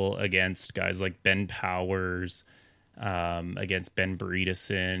battle against guys like Ben Powers, against Ben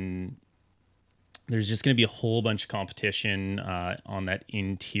Bredeson. There's just going to be a whole bunch of competition on that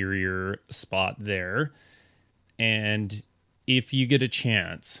interior spot there. And if you get a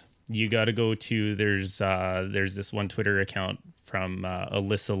chance, you got to go to, there's this one Twitter account from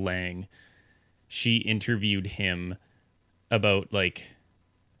Alyssa Lang. She interviewed him about, like,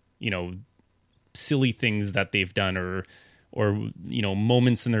 you know, silly things that they've done or, you know,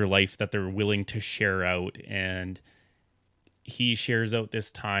 moments in their life that they're willing to share out. And he shares out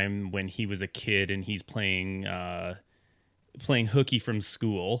this time when he was a kid and he's playing hooky from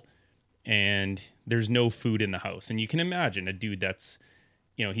school, and there's no food in the house. And you can imagine a dude that's,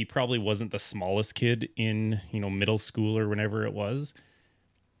 you know, he probably wasn't the smallest kid in, you know, middle school or whenever it was.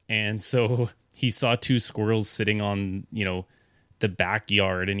 And so he saw 2 squirrels sitting on, you know, the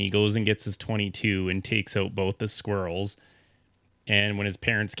backyard, and he goes and gets his .22 and takes out both the squirrels. And when his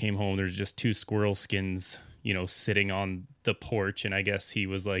parents came home, there's just 2 squirrel skins, you know, sitting on the porch. And I guess he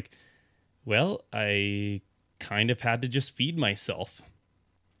was like, well, I kind of had to just feed myself.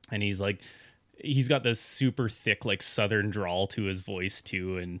 And he's like, he's got this super thick, like Southern drawl to his voice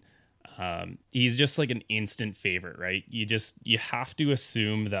too. And he's just like an instant favorite, right? You have to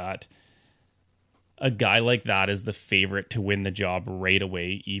assume that a guy like that is the favorite to win the job right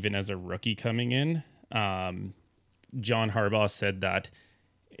away, even as a rookie coming in. John Harbaugh said that,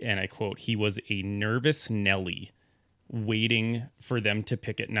 and I quote, he was a nervous Nelly waiting for them to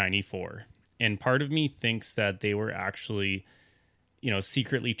pick at 94. And part of me thinks that they were actually, you know,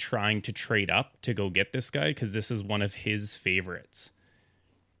 secretly trying to trade up to go get this guy because this is one of his favorites.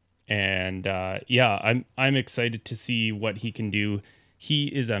 And I'm excited to see what he can do. He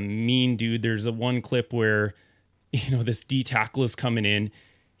is a mean dude. There's a one clip where, you know, this D tackle is coming in.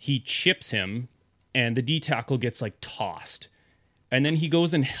 He chips him and the D tackle gets like tossed. And then he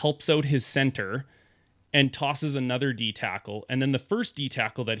goes and helps out his center and tosses another D tackle. And then the first D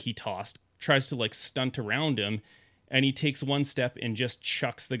tackle that he tossed tries to like stunt around him. And he takes one step and just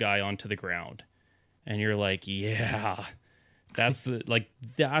chucks the guy onto the ground. And you're like, yeah, that's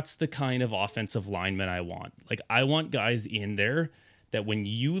the kind of offensive lineman I want. Like, I want guys in there that when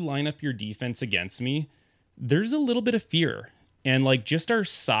you line up your defense against me, there's a little bit of fear. And like just our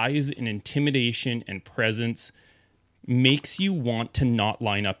size and intimidation and presence makes you want to not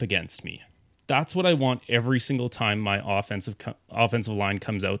line up against me. That's what I want every single time my offensive line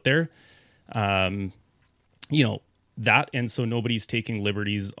comes out there. You know, that, and so nobody's taking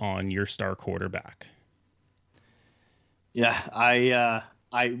liberties on your star quarterback. Yeah, I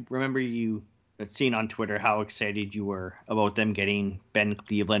remember you seeing on Twitter how excited you were about them getting Ben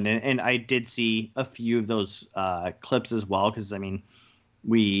Cleveland, and I did see a few of those clips as well, because I mean,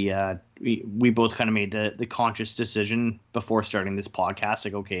 we both kind of made the conscious decision before starting this podcast,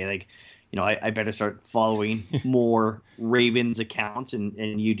 like, okay, like, you know, I better start following more Ravens accounts,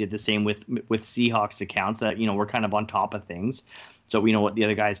 and you did the same with Seahawks accounts, that, you know, we're kind of on top of things, so we know what the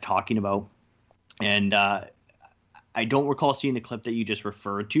other guy's talking about. And I don't recall seeing the clip that you just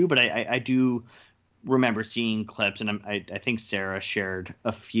referred to, but I do remember seeing clips, and I think Sarah shared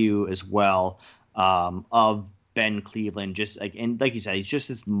a few as well, of Ben Cleveland, just like, and like you said, he's just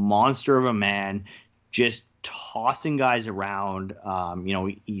this monster of a man, just tossing guys around. You know,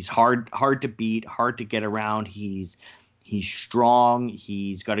 he's hard to beat, hard to get around. He's strong.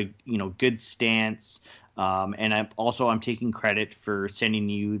 He's got a, you know, good stance. And I'm taking credit for sending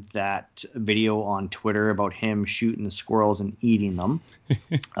you that video on Twitter about him shooting the squirrels and eating them.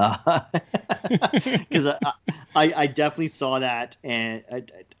 Because I definitely saw that, and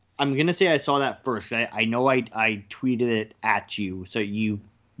I'm going to say I saw that first. I know I tweeted it at you, so you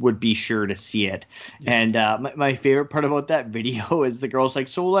would be sure to see it. Yeah. And my favorite part about that video is the girl's like,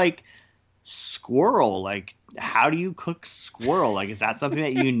 so like, squirrel, like, how do you cook squirrel? Like, is that something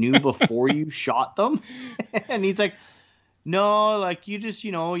that you knew before you shot them? And he's like, no, like, you just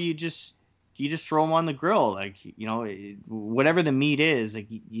throw them on the grill. Like, you know, whatever the meat is, like,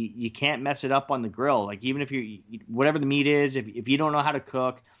 you can't mess it up on the grill. Like, even if whatever the meat is, if you don't know how to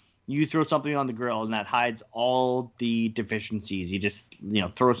cook, you throw something on the grill and that hides all the deficiencies. You just, you know,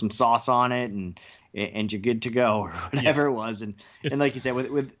 throw some sauce on it and you're good to go, or whatever it was. And like you said,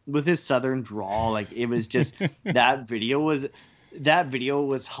 with his Southern drawl, like, it was just, that video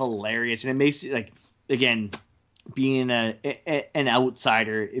was hilarious. And it makes it, like, again, being an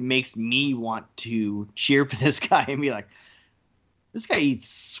outsider, it makes me want to cheer for this guy and be like, this guy eats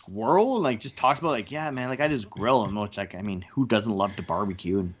squirrel, and like just talks about, like, yeah, man, like, I just grill him. Which, like, I mean, who doesn't love to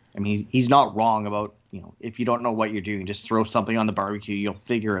barbecue? And I mean, he's not wrong about, you know, if you don't know what you're doing, just throw something on the barbecue, you'll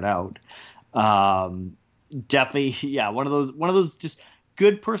figure it out. Definitely, yeah, one of those just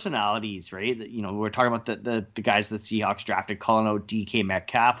good personalities, right? That, you know, we're talking about the guys the Seahawks drafted, calling out DK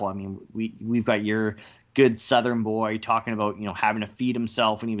Metcalf. Well, I mean, we've got your good Southern boy talking about, you know, having to feed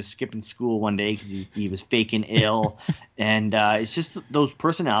himself when he was skipping school one day because he was faking ill. And it's just those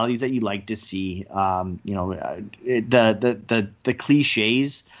personalities that you like to see. You know, the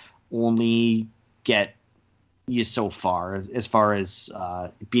cliches only get you so far as far as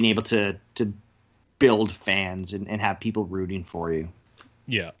being able to build fans and have people rooting for you.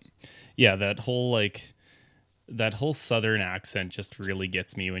 Yeah. That whole Southern accent just really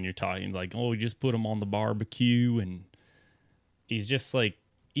gets me when you're talking, like, oh, we just put him on the barbecue. And he's just like,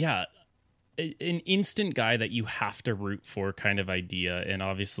 yeah, an instant guy that you have to root for kind of idea. And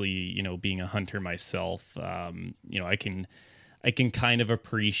obviously, you know, being a hunter myself, you know, I can kind of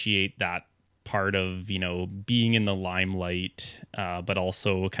appreciate that part of, you know, being in the limelight, but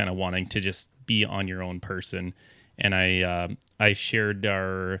also kind of wanting to just be on your own person. and I shared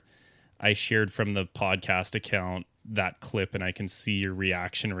from the podcast account that clip, and I can see your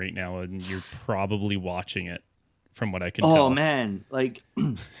reaction right now, and you're probably watching it from what I can tell. Oh man, like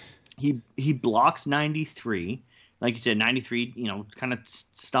he blocks 93. Like you said, 93, kind of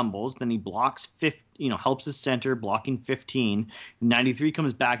stumbles. Then he blocks 50, helps his center, blocking 15. 93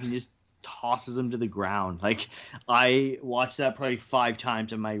 comes back and just tosses him to the ground. Like, I watched that probably 5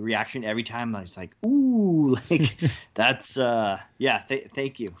 times, and my reaction every time, I was like, ooh, like, that's,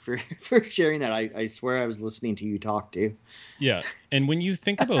 thank you for sharing that. I swear I was listening to you talk too. Yeah. And when you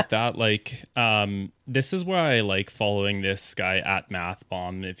think about that, like, this is why I like following this guy at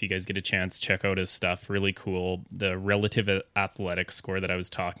MathBomb. If you guys get a chance, check out his stuff. Really cool. The relative athletic score that I was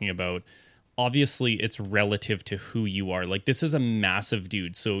talking about, obviously it's relative to who you are. Like, this is a massive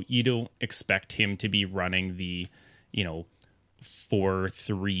dude, so you don't expect him to be running the,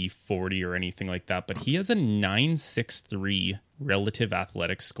 4.340 or anything like that. But he has a 9.63 relative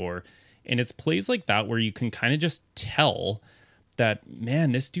athletic score. And it's plays like that where you can kind of just tell that,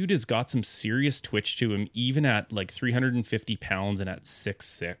 man, this dude has got some serious twitch to him, even at like 350 pounds and at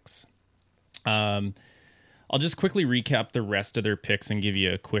 6'6". I'll just quickly recap the rest of their picks and give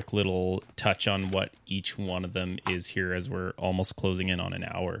you a quick little touch on what each one of them is here, as we're almost closing in on an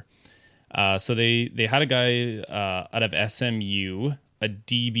hour. So they had a guy out of SMU, a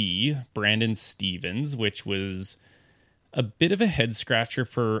DB, Brandon Stevens, which was a bit of a head scratcher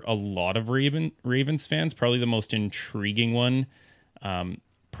for a lot of Ravens fans. Probably the most intriguing one.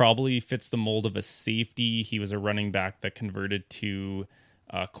 Probably fits the mold of a safety. He was a running back that converted to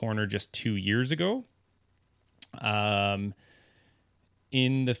corner just 2 years ago. In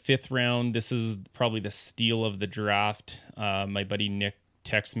the 5th round, this is probably the steal of the draft. My buddy Nick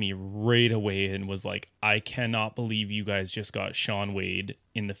texted me right away and was like, I cannot believe you guys just got Shaun Wade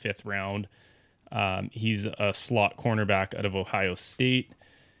in the 5th round. He's a slot cornerback out of Ohio State.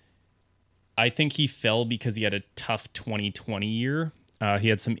 I think he fell because he had a tough 2020 year. He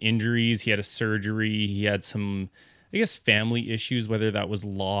had some injuries. He had a surgery. He had some, I guess, family issues, whether that was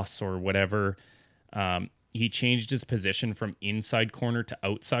loss or whatever. He changed his position from inside corner to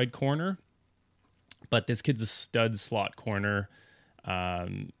outside corner. But this kid's a stud slot corner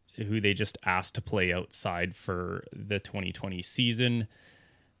who they just asked to play outside for the 2020 season.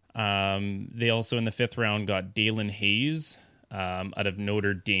 They also, in the 5th round, got Dalen Hayes out of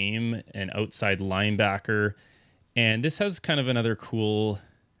Notre Dame, an outside linebacker. And this has kind of another cool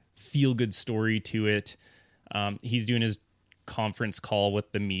feel-good story to it. He's doing his conference call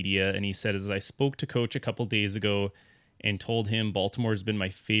with the media, and he said, as I spoke to coach a couple days ago and told him Baltimore's been my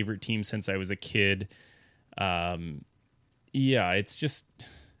favorite team since I was a kid. It's just,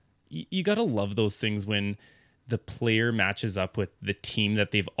 you got to love those things when the player matches up with the team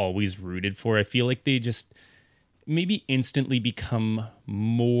that they've always rooted for. I feel like they just maybe instantly become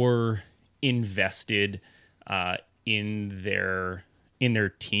more invested in their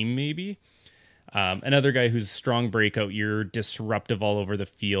team, maybe. Another guy who's strong breakout year, disruptive all over the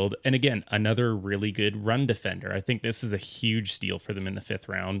field. And again, another really good run defender. I think this is a huge steal for them in the 5th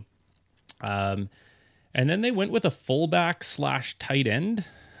round. And then they went with a fullback / tight end,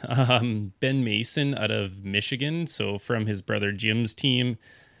 Ben Mason out of Michigan. So from his brother Jim's team.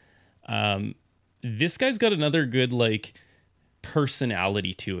 This guy's got another good, like,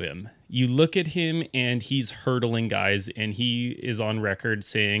 personality to him. You look at him and he's hurdling guys, and he is on record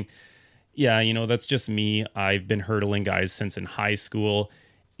saying, yeah, that's just me. I've been hurdling guys since in high school.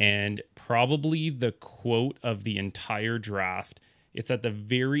 And probably the quote of the entire draft, it's at the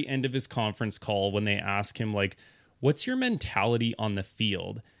very end of his conference call when they ask him, like, what's your mentality on the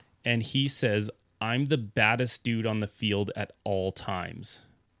field? And he says, I'm the baddest dude on the field at all times.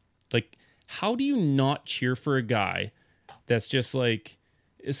 Like, how do you not cheer for a guy that's just like,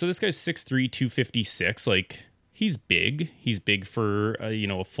 so this guy's 6'3", 256, like, he's big. He's big for,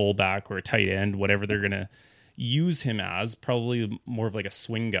 a fullback or a tight end, whatever they're going to use him as, probably more of like a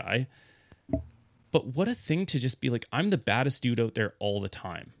swing guy. But what a thing to just be like, I'm the baddest dude out there all the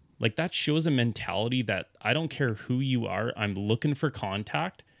time. Like, that shows a mentality that I don't care who you are. I'm looking for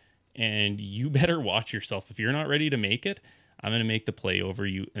contact, and you better watch yourself. If you're not ready to make it, I'm going to make the play over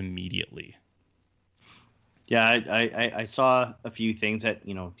you immediately. Yeah, I saw a few things that,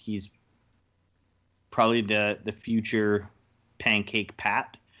 he's probably the future Pancake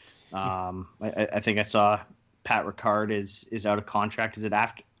Pat. I think I saw Pat Ricard is out of contract. Is it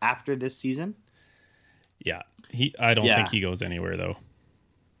after this season? Yeah, I don't think he goes anywhere though.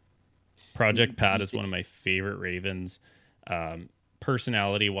 Project Pat is one of my favorite Ravens,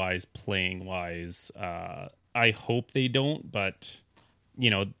 personality wise, playing wise. I hope they don't, but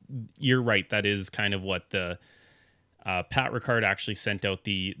you're right. That is kind of what the Pat Ricard actually sent out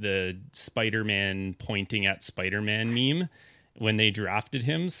the Spider-Man pointing at Spider-Man meme when they drafted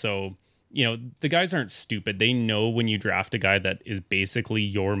him. So, the guys aren't stupid. They know when you draft a guy that is basically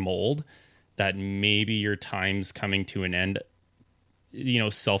your mold, that maybe your time's coming to an end.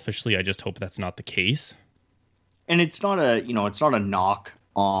 Selfishly, I just hope that's not the case. And it's not a knock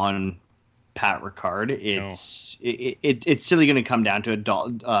on Pat Ricard. It's silly going to come down to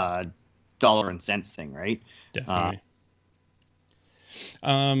a dollar and cents thing, right? Definitely.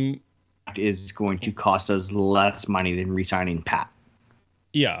 Is going to cost us less money than re-signing Pat.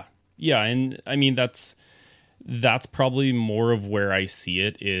 Yeah, and I mean that's probably more of where I see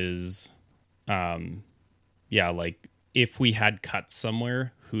it is, like if we had cut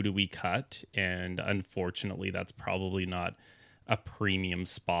somewhere, who do we cut? And unfortunately, that's probably not a premium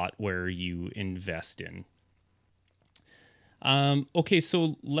spot where you invest in. Okay,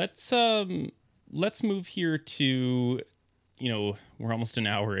 so let's move here to, we're almost an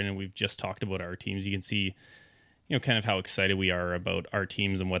hour in and we've just talked about our teams. You can see, kind of how excited we are about our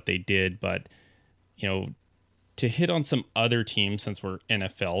teams and what they did. But, to hit on some other teams, since we're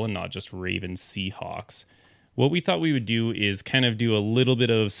NFL and not just Ravens Seahawks, what we thought we would do is kind of do a little bit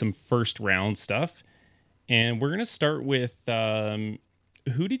of some first round stuff. And we're going to start with,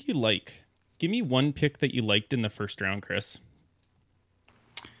 who did you like? Give me one pick that you liked in the first round, Chris.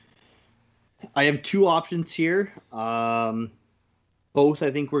 I have two options here. Both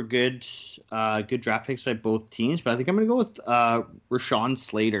I think were good draft picks by both teams, but I think I'm going to go with Rashawn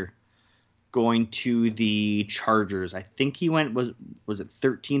Slater going to the Chargers. I think he went was it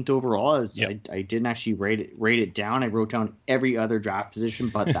 13th overall? Yep. I didn't actually rate it down. I wrote down every other draft position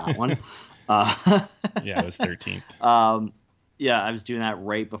but that one. Yeah, it was 13th. I was doing that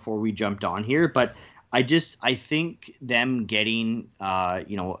right before we jumped on here, but I think them getting a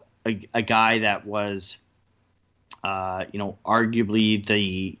guy that was arguably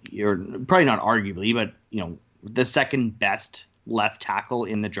probably not arguably, but the second best left tackle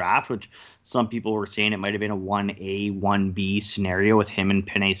in the draft, which some people were saying it might have been a 1A, 1B scenario with him and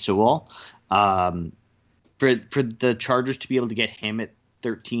Penei Sewell. For the Chargers to be able to get him at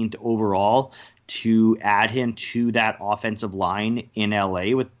 13th overall, to add him to that offensive line in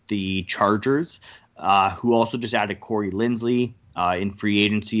LA with the Chargers, who also just added Corey Linsley in free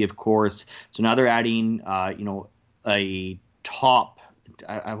agency, of course. So now they're adding, a top,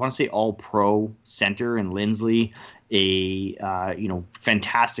 I want to say all-pro center in Linsley, a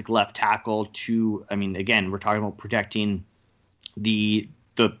fantastic left tackle. Again, we're talking about protecting the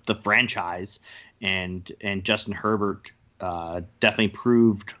franchise, and Justin Herbert definitely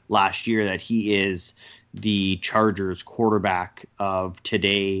proved last year that he is the Chargers quarterback of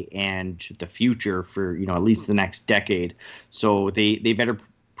today and the future for at least the next decade. So they better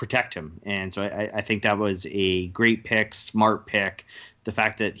protect him, and so I think that was a great pick, smart pick. The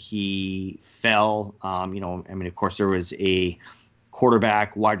fact that he fell, of course there was a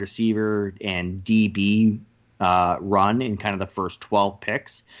quarterback, wide receiver, and DB run in kind of the first 12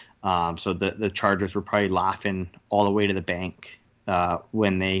 picks. So the Chargers were probably laughing all the way to the bank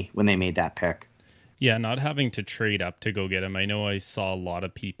when they made that pick. Yeah, not having to trade up to go get him. I know I saw a lot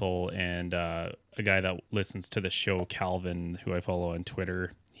of people, and a guy that listens to the show, Calvin, who I follow on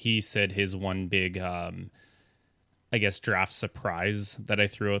Twitter, he said his one big, draft surprise that I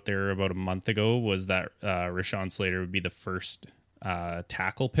threw out there about a month ago was that Rashawn Slater would be the first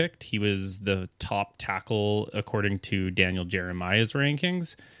tackle picked. He was the top tackle according to Daniel Jeremiah's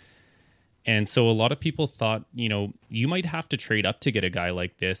rankings. And so a lot of people thought, you might have to trade up to get a guy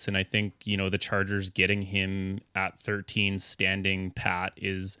like this. And I think, the Chargers getting him at 13 standing pat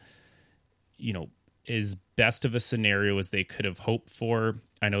is as best of a scenario as they could have hoped for.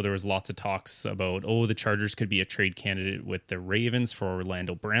 I know there was lots of talks about, the Chargers could be a trade candidate with the Ravens for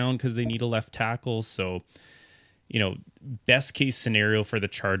Orlando Brown because they need a left tackle. So, best case scenario for the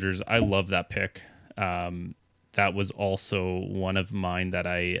Chargers. I love that pick. That was also one of mine that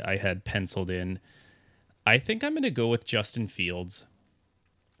I had penciled in. I think I'm going to go with Justin Fields.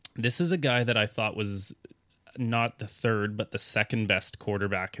 This is a guy that I thought was not the third, but the second best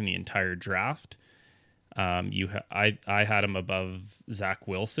quarterback in the entire draft. I had him above Zach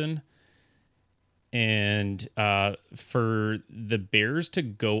Wilson. And for the Bears to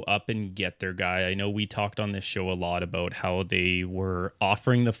go up and get their guy, I know we talked on this show a lot about how they were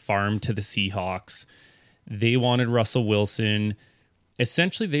offering the farm to the Seahawks. They wanted Russell Wilson.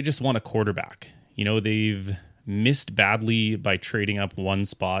 Essentially, they just want a quarterback. They've missed badly by trading up one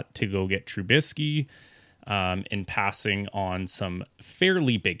spot to go get Trubisky and passing on some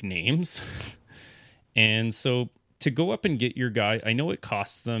fairly big names. And so to go up and get your guy, I know it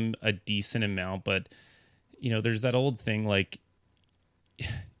costs them a decent amount, but there's that old thing, like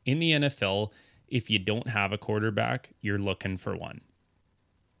in the NFL, if you don't have a quarterback, you're looking for one.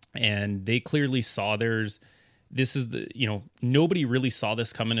 And they clearly saw theirs. This is nobody really saw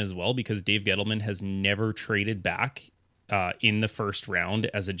this coming as well, because Dave Gettleman has never traded back in the first round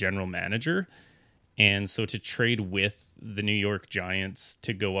as a general manager. And so to trade with the New York Giants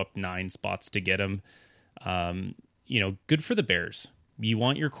to go up 9 spots to get him, good for the Bears. You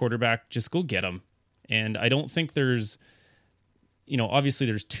want your quarterback, just go get him. And I don't think there's, obviously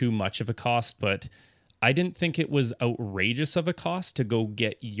there's too much of a cost, but I didn't think it was outrageous of a cost to go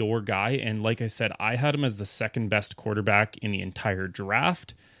get your guy. And like I said, I had him as the second best quarterback in the entire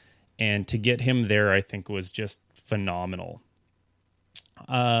draft. And to get him there, I think was just phenomenal.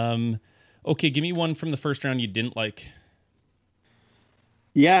 Okay, give me one from the first round you didn't like.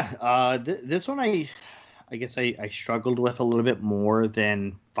 Yeah, this one I guess I struggled with a little bit more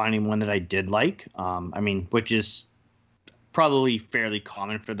than finding one that I did like. Which is probably fairly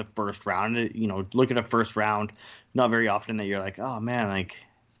common for the first round. Look at a first round, not very often that you're like, oh man, like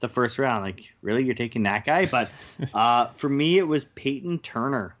it's the first round. Like, really, you're taking that guy? But for me, it was Peyton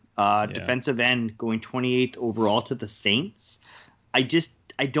Turner, defensive end, going 28th overall to the Saints.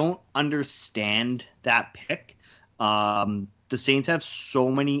 I don't understand that pick. The Saints have so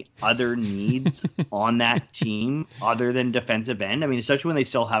many other needs on that team other than defensive end. Especially when they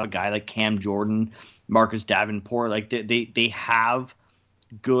still have a guy like Cam Jordan, Marcus Davenport. Like they have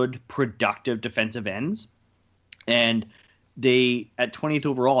good, productive defensive ends. And they, at 20th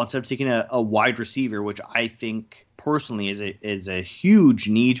overall, instead of taking a wide receiver, which I think personally is a huge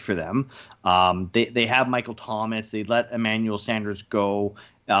need for them, they have Michael Thomas. They let Emmanuel Sanders go.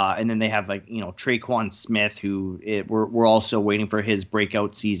 And then they have Traquan Smith, who we're also waiting for his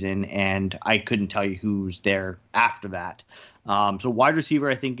breakout season, and I couldn't tell you who's there after that. So wide receiver,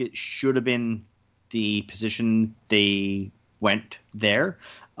 I think it should have been the position they went there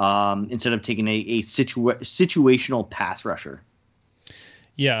instead of taking a situational pass rusher.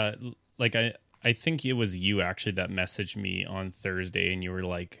 Yeah, like I think it was you actually that messaged me on Thursday, and you were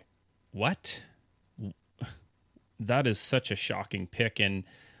like, "What? That is such a shocking pick." And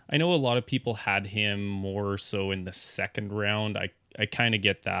I know a lot of people had him more so in the second round. I kind of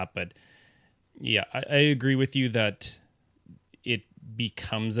get that, but yeah, I agree with you that it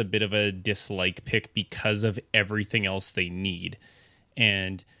becomes a bit of a dislike pick because of everything else they need.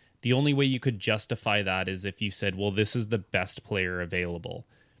 And the only way you could justify that is if you said, well, this is the best player available.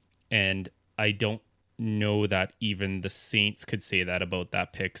 And I don't know that even the Saints could say that about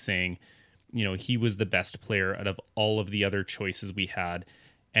that pick, saying, he was the best player out of all of the other choices we had.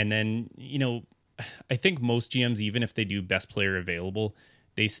 And then, I think most GMs, even if they do best player available,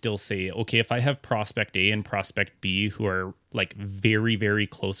 they still say, okay, if I have prospect A and prospect B who are like very, very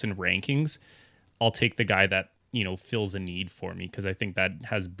close in rankings, I'll take the guy that, fills a need for me, because I think that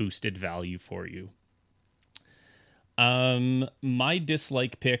has boosted value for you. My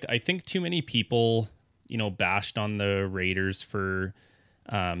dislike pick, I think too many people, bashed on the Raiders for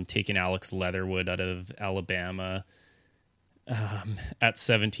taking Alex Leatherwood out of Alabama at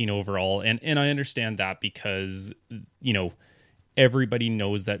 17 overall. And I understand that because, everybody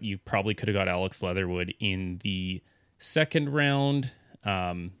knows that you probably could have got Alex Leatherwood in the second round.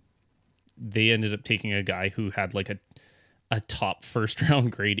 They ended up taking a guy who had like a top first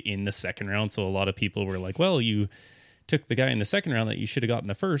round grade in the second round. So a lot of people were like, well, you took the guy in the second round that you should have gotten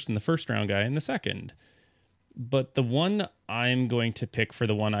the first, and the first round guy in the second. But the one I'm going to pick for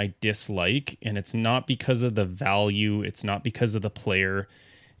the one I dislike, and it's not because of the value, it's not because of the player.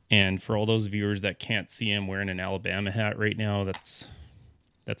 And for all those viewers that can't see him wearing an Alabama hat right now, that's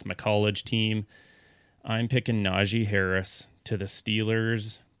my college team. I'm picking Najee Harris to the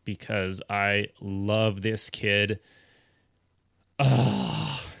Steelers because I love this kid.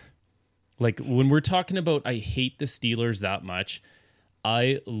 Like when we're talking about I hate the Steelers that much,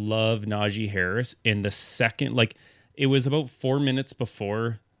 I love Najee Harris. In the second, like it was about 4 minutes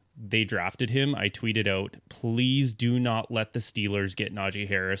before they drafted him, I tweeted out, please do not let the Steelers get Najee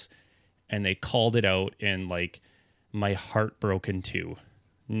Harris. And they called it out, and like my heart broke in two.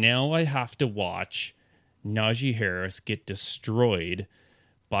 Now I have to watch Najee Harris get destroyed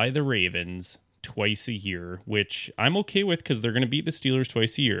by the Ravens twice a year, which I'm okay with because they're going to beat the Steelers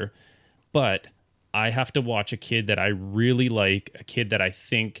twice a year. But I have to watch a kid that I really like, a kid that I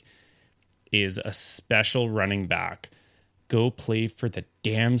think is a special running back, go play for the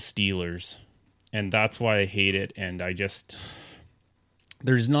damn Steelers. And that's why I hate it. And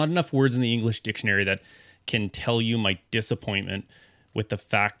there's not enough words in the English dictionary that can tell you my disappointment with the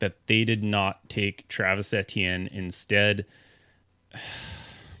fact that they did not take Travis Etienne instead.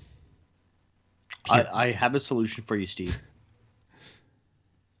 I have a solution for you, Steve.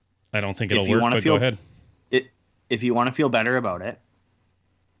 I don't think it'll work, but go ahead. If you want to feel better about it,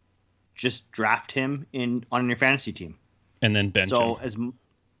 just draft him on your fantasy team. And then bench him.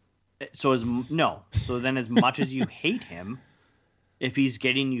 So then as much as you hate him, if he's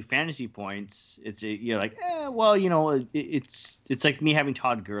getting you fantasy points, you're like, well, it's like me having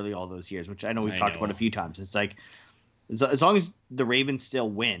Todd Gurley all those years, which I know we've talked about a few times. It's like, as long as the Ravens still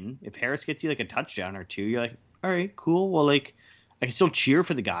win, if Harris gets you like a touchdown or two, you're like, all right, cool. Well, like, I can still cheer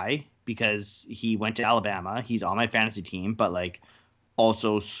for the guy because he went to Alabama. He's on my fantasy team, but like,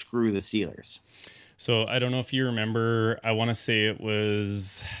 also screw the Steelers. So I don't know if you remember, I want to say it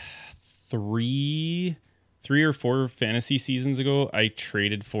was three or four fantasy seasons ago, I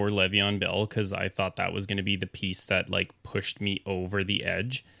traded for Le'Veon Bell because I thought that was going to be the piece that like pushed me over the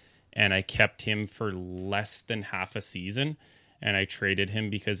edge. And I kept him for less than half a season. And I traded him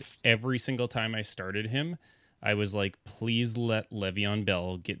because every single time I started him, I was like, please let Le'Veon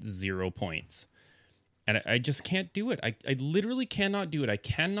Bell get 0 points. And I just can't do it. I literally cannot do it. I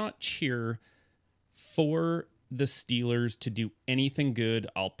cannot cheer for the Steelers to do anything good.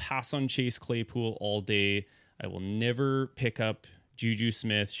 I'll pass on Chase Claypool all day. I will never pick up Juju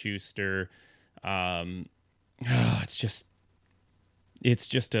Smith-Schuster. It's just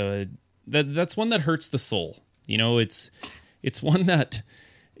that's one that hurts the soul. It's one that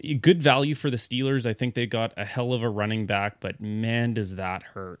good value for the Steelers. I think they got a hell of a running back, but man, does that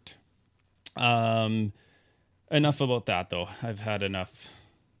hurt. Enough about that though. I've had enough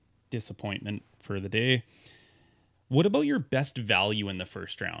disappointment for the day. What about your best value in the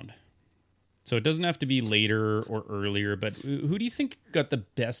first round? So it doesn't have to be later or earlier, but who do you think got the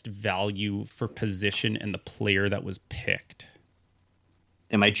best value for position and the player that was picked?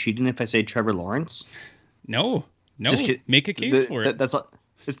 Am I cheating if I say Trevor Lawrence? No. Make a case for it. That's not,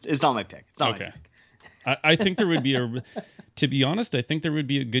 it's not my pick. It's not okay. My pick. I think there would be to be honest, I think there would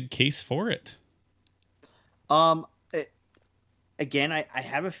be a good case for it. Again, I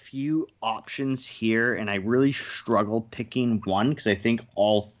have a few options here, and I really struggle picking one because I think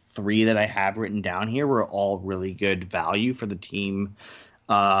all three that I have written down here were all really good value for the team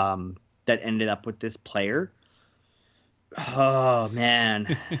that ended up with this player. Oh,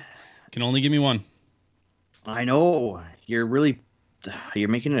 man. Can only give me one. I know. You're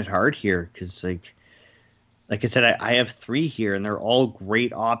making it hard here because, like I said, I have three here, and they're all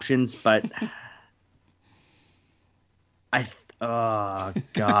great options, but... Oh,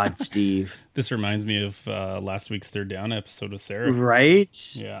 God, Steve. This reminds me of last week's Third Down episode with Sarah. Right?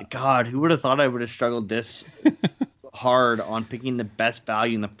 Yeah. God, who would have thought I would have struggled this hard on picking the best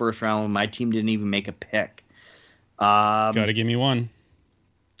value in the first round when my team didn't even make a pick? Gotta give me one.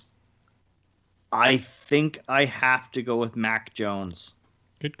 I think I have to go with Mac Jones.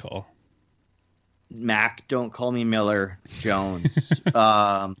 Good call. Mac, don't call me Miller Jones.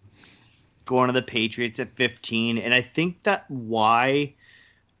 Going to the Patriots at 15. And I think that why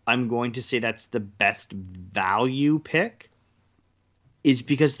I'm going to say that's the best value pick is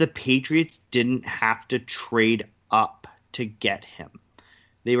because the Patriots didn't have to trade up to get him.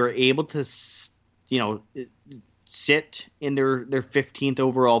 They were able to, sit in their 15th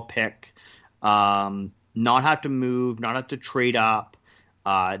overall pick, not have to move, not have to trade up.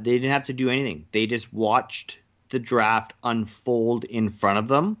 They didn't have to do anything. They just watched the draft unfold in front of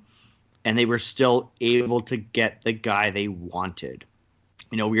them, and they were still able to get the guy they wanted.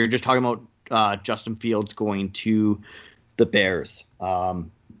 We were just talking about Justin Fields going to the Bears,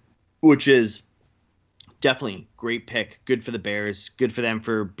 which is definitely a great pick. Good for the Bears. Good for them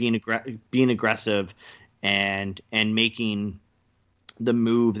for being aggressive and making the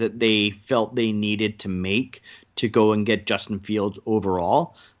move that they felt they needed to make to go and get Justin Fields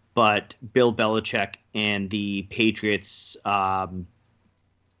overall. But Bill Belichick and the Patriots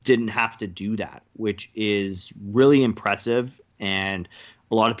didn't have to do that, which is really impressive. And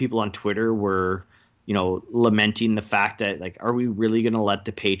a lot of people on Twitter were, lamenting the fact that, like, are we really going to let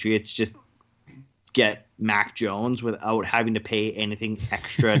the Patriots just get Mac Jones without having to pay anything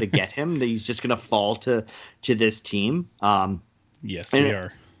extra to get him? That he's just going to fall to this team. Yes, we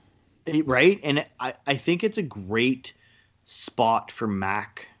are. Right. And I think it's a great spot for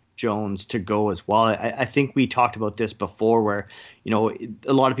Mac Jones to go as well. I think we talked about this before where,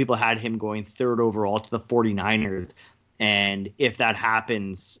 a lot of people had him going third overall to the 49ers. And if that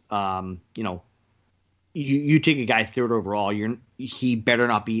happens, you take a guy third overall, he better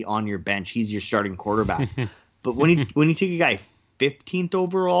not be on your bench. He's your starting quarterback. But when you take a guy 15th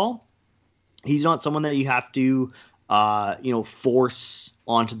overall, he's not someone that you have to force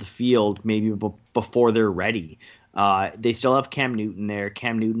onto the field maybe before they're ready. They still have Cam Newton there.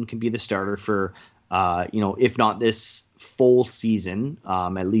 Cam Newton can be the starter for if not this full season,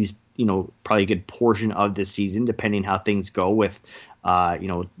 at least, probably a good portion of this season, depending how things go with,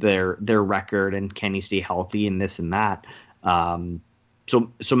 their record and can he stay healthy and this and that.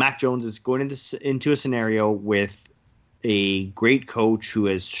 So Mac Jones is going into a scenario with a great coach who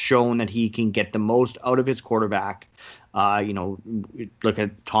has shown that he can get the most out of his quarterback. Look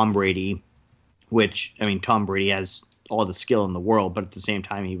at Tom Brady, which, I mean, Tom Brady has all the skill in the world, but at the same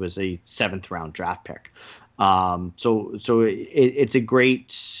time, he was a 7th round draft pick. So it's a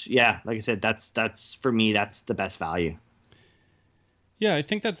great, like I said, that's for me, that's the best value. Yeah, I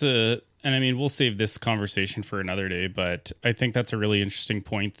think and I mean, we'll save this conversation for another day, but I think that's a really interesting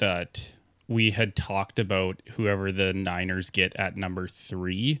point that we had talked about whoever the Niners get at number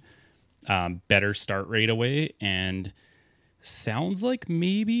 3, better start right away. And sounds like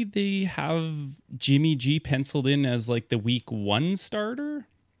maybe they have Jimmy G penciled in as like the week 1 starter,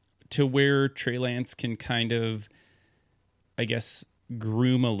 to where Trey Lance can kind of, I guess,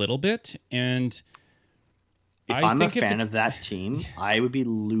 groom a little bit. And if I'm a fan of that team, I would be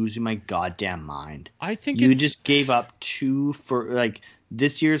losing my goddamn mind. I think you just gave up 2 for like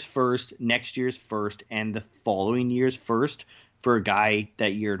this year's first, next year's first, and the following year's first for a guy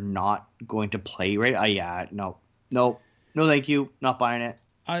that you're not going to play, right? No, thank you, not buying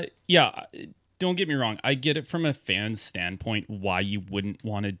it. Don't get me wrong. I get it from a fan's standpoint why you wouldn't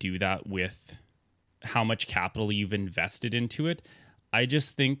want to do that with how much capital you've invested into it. I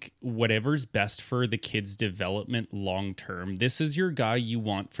just think whatever's best for the kid's development long term, this is your guy you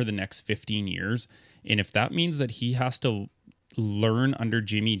want for the next 15 years. And if that means that he has to learn under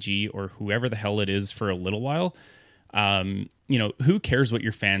Jimmy G or whoever the hell it is for a little while, who cares what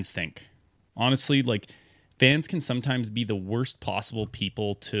your fans think? Honestly, like, fans can sometimes be the worst possible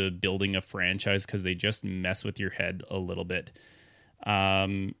people to building a franchise because they just mess with your head a little bit.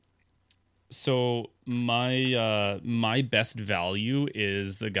 So my best value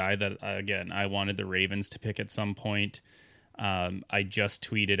is the guy that, again, I wanted the Ravens to pick at some point. I just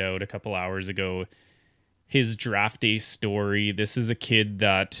tweeted out a couple hours ago his draft day story. This is a kid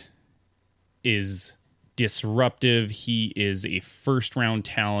that is disruptive. He is a first-round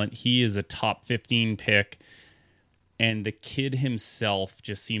talent. He is a top 15 pick. And the kid himself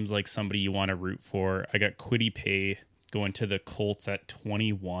just seems like somebody you want to root for. I got Kwity Paye going to the Colts at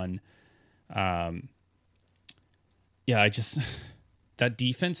 21. That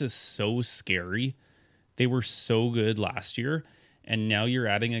defense is so scary. They were so good last year. And now you're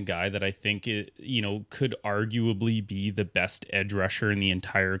adding a guy that I think could arguably be the best edge rusher in the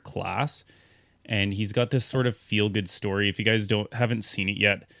entire class. And he's got this sort of feel-good story. If you guys haven't seen it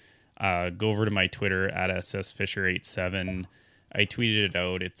yet, go over to my Twitter at @ssfisher87. I tweeted it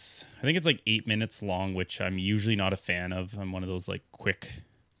out. I think it's like 8 minutes long, which I'm usually not a fan of. I'm one of those like quick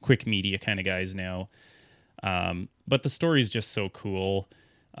media kind of guys now. But the story is just so cool.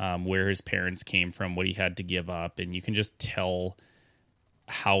 Where his parents came from, what he had to give up, and you can just tell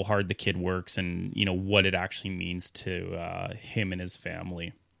how hard the kid works and what it actually means to him and his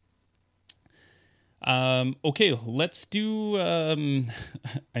family. Okay, let's do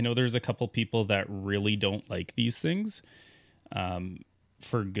I know there's a couple people that really don't like these things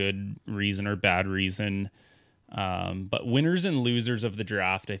for good reason or bad reason, but winners and losers of the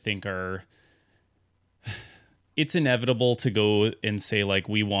draft, I think, it's inevitable to go and say like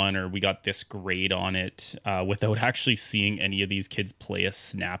we won or we got this grade on it without actually seeing any of these kids play a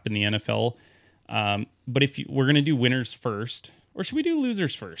snap in the NFL. But we're going to do winners first, or should we do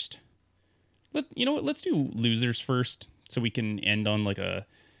losers first? Let's do losers first so we can end on like a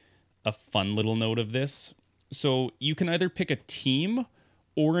fun little note of this. So you can either pick a team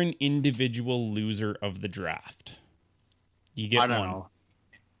or an individual loser of the draft. You get one. I don't know.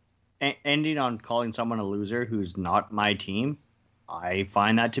 Ending on calling someone a loser who's not my team, I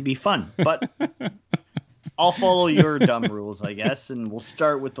find that to be fun. But I'll follow your dumb rules, I guess, and we'll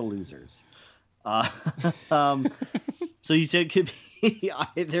start with the losers. So you said it could be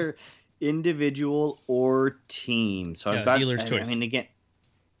either individual or team. So I've got dealer's choice. I mean,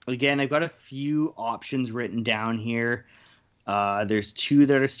 again, I've got a few options written down here. There's 2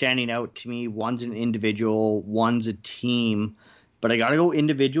 that are standing out to me. One's an individual, one's a team. But I got to go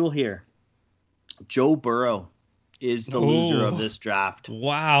individual here. Joe Burrow is the loser of this draft.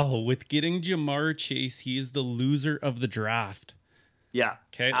 Wow. With getting Ja'Marr Chase, he is the loser of the draft. Yeah.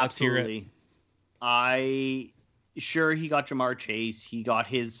 Okay, absolutely. Let's hear it. He got Ja'Marr Chase. He got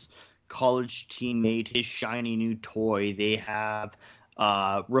his college teammate, his shiny new toy. They have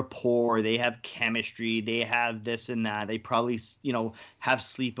rapport. They have chemistry. They have this and that. They probably, have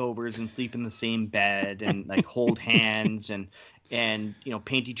sleepovers and sleep in the same bed and like hold hands and and,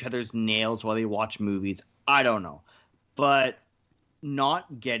 paint each other's nails while they watch movies. I don't know. But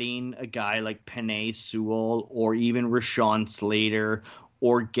not getting a guy like Penei Sewell or even Rashawn Slater,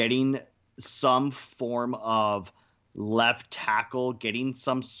 or getting some form of left tackle, getting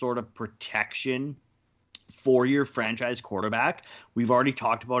some sort of protection for your franchise quarterback. We've already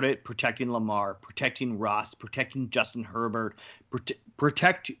talked about it. Protecting Lamar, protecting Russ, protecting Justin Herbert,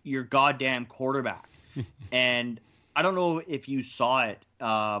 protect your goddamn quarterback. And I don't know if you saw it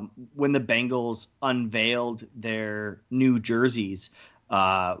when the Bengals unveiled their new jerseys,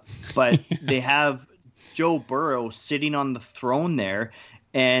 but they have Joe Burrow sitting on the throne there,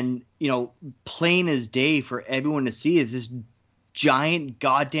 and plain as day for everyone to see is this giant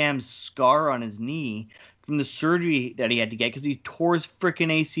goddamn scar on his knee from the surgery that he had to get because he tore his freaking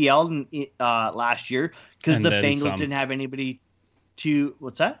ACL last year because the Bengals didn't have anybody to.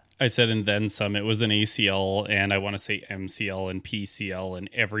 What's that? I said, and then some. It was an ACL, and I want to say MCL and PCL and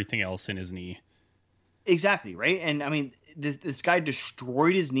everything else in his knee. Exactly, right? And I mean, this guy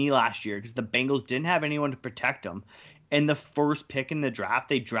destroyed his knee last year because the Bengals didn't have anyone to protect him. And the first pick in the draft,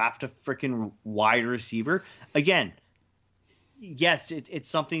 they draft a freaking wide receiver. Again, yes, it's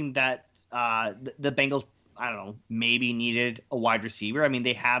something that the Bengals, I don't know, maybe needed a wide receiver. I mean,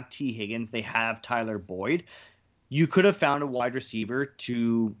 they have T. Higgins, they have Tyler Boyd. You could have found a wide receiver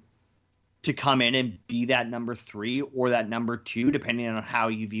to come in and be that number 3 or that number 2, depending on how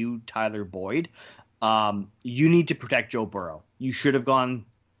you view Tyler Boyd. You need to protect Joe Burrow. You should have gone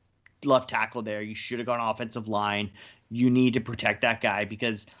left tackle there. You should have gone offensive line. You need to protect that guy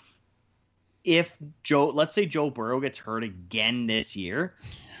because if let's say Joe Burrow gets hurt again this year,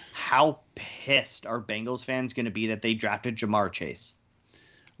 how pissed are Bengals fans going to be that they drafted Jamar Chase?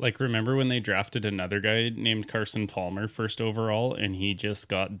 Like, remember when they drafted another guy named Carson Palmer first overall, and he just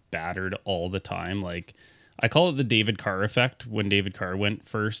got battered all the time? Like, I call it the David Carr effect when David Carr went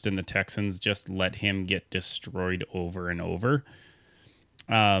first and the Texans just let him get destroyed over and over.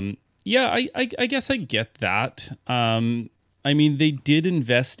 Yeah, I guess I get that. I mean, they did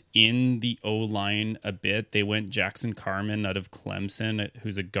invest in the O-line a bit. They went Jackson Carman out of Clemson,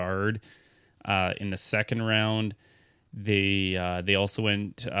 who's a guard, in the second round. They also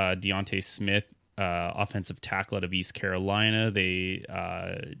went Deontay Smith, offensive tackle out of East Carolina. They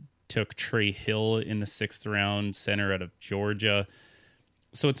took Trey Hill in the 6th round, center out of Georgia.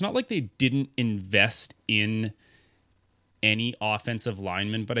 So it's not like they didn't invest in any offensive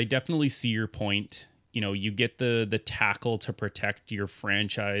lineman, but I definitely see your point. You get the tackle to protect your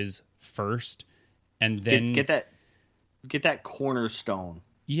franchise first, and then get that cornerstone.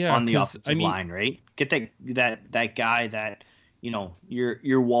 Yeah, on the offensive line, right? Get that guy that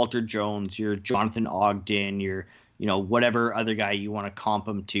your Walter Jones, your Jonathan Ogden, your whatever other guy you want to comp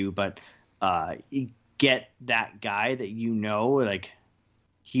him to, but you get that guy that like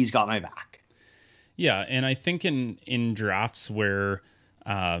he's got my back. Yeah, and I think in drafts where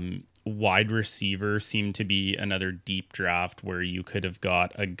wide receiver seemed to be another deep draft where you could have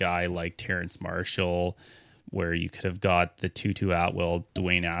got a guy like Terrence Marshall, where you could have got the Tutu Atwell,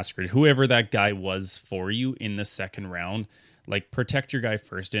 Dwayne Askren, whoever that guy was for you in the second round, like protect your guy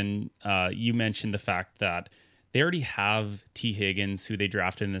first. And you mentioned the fact that they already have T. Higgins, who they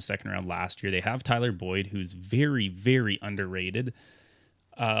drafted in the second round last year. They have Tyler Boyd, who's very, very underrated.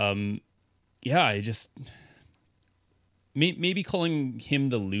 Yeah, I just maybe calling him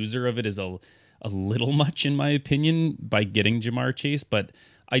the loser of it is a little much in my opinion by getting Jamar Chase, but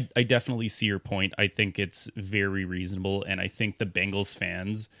I definitely see your point. I think it's very reasonable, and I think the Bengals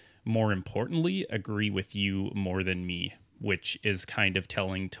fans, more importantly, agree with you more than me, which is kind of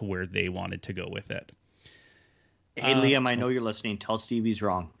telling to where they wanted to go with it. Hey, Liam, I know you're listening. Tell Steve he's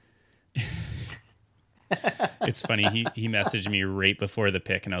wrong. It's funny. He messaged me right before the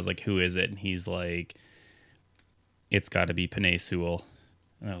pick, and I was like, who is it? And he's like, it's got to be Penei Sewell.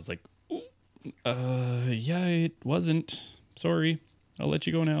 And I was like, yeah, it wasn't. Sorry. I'll let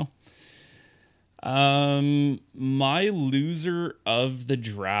you go now. My loser of the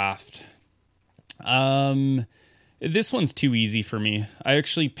draft. This one's too easy for me. I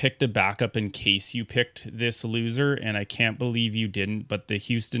actually picked a backup in case you picked this loser, and I can't believe you didn't, but the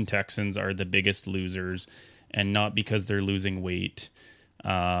Houston Texans are the biggest losers, and not because they're losing weight.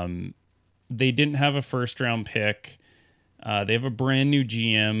 They didn't have a first-round pick. They have a brand new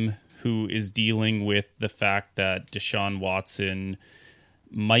GM who is dealing with the fact that Deshaun Watson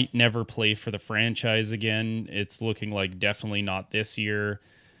might never play for the franchise again. It's looking like definitely not this year.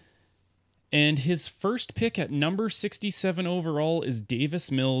 And his first pick at number 67 overall is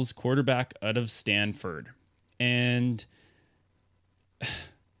Davis Mills, quarterback out of Stanford. And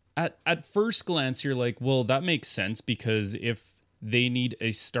at first glance, you're like, well, that makes sense because if they need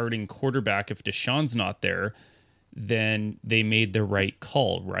a starting quarterback. If Deshaun's not there, then they made the right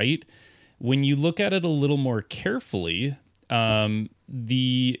call, right? When you look at it a little more carefully,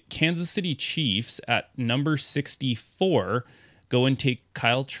 the Kansas City Chiefs at number 64 go and take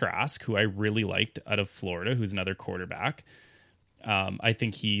Kyle Trask, who I really liked out of Florida, who's another quarterback. I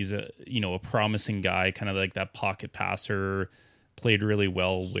think he's a promising guy, kind of like that pocket passer, played really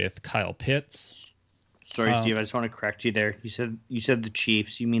well with Kyle Pitts. Sorry, Steve, I just want to correct you there. You said the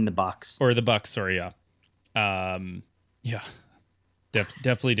Chiefs, you mean the Bucks. Or the Bucks, sorry, yeah.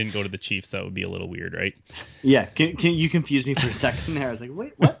 Definitely didn't go to the Chiefs. That would be a little weird, right? Yeah, can you confuse me for a second there? I was like,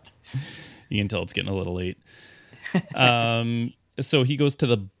 wait, what? You can tell it's getting a little late. So he goes to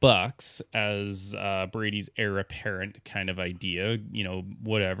the Bucks as Brady's heir apparent kind of idea.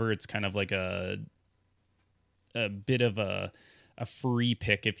 Whatever. It's kind of like a bit of a free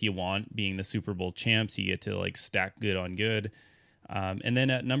pick if you want. Being the Super Bowl champs, you get to like stack good on good. And then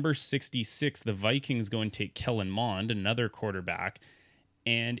at number 66, the Vikings go and take Kellen Mond, another quarterback.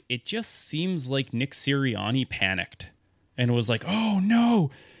 And it just seems like Nick Sirianni panicked and was like, oh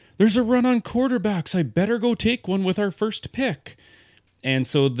no, there's a run on quarterbacks. I better go take one with our first pick. And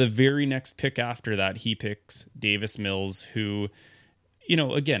so the very next pick after that, he picks Davis Mills, who,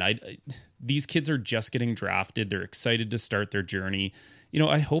 again, these kids are just getting drafted. They're excited to start their journey.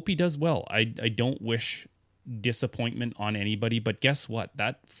 I hope he does well. I don't wish disappointment on anybody, but guess what?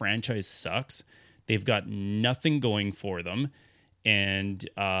 That franchise sucks. They've got nothing going for them. And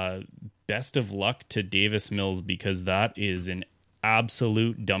best of luck to Davis Mills, because that is an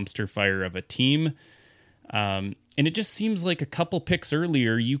absolute dumpster fire of a team. And it just seems like a couple picks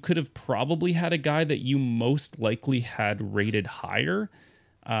earlier, you could have probably had a guy that you most likely had rated higher.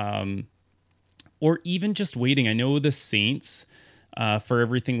 Or even just waiting. I know the Saints, for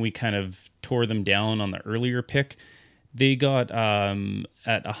everything we kind of tore them down on the earlier pick, they got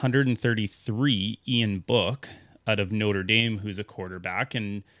at 133 Ian Book out of Notre Dame, who's a quarterback.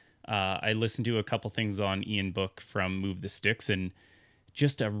 And I listened to a couple things on Ian Book from Move the Sticks, and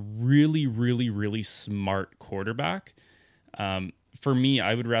just a really, really, really smart quarterback. For me,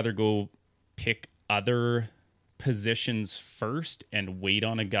 I would rather go pick other positions first and wait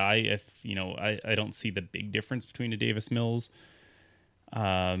on a guy if, I don't see the big difference between a Davis Mills.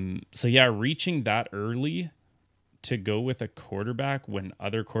 So yeah, reaching that early to go with a quarterback when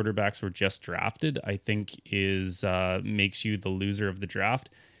other quarterbacks were just drafted, I think is makes you the loser of the draft.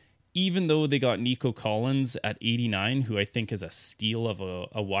 Even though they got Nico Collins at 89, who I think is a steal of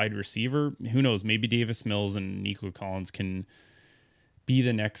a wide receiver. Who knows? Maybe Davis Mills and Nico Collins can be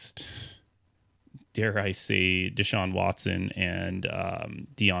the next, dare I say, Deshaun Watson and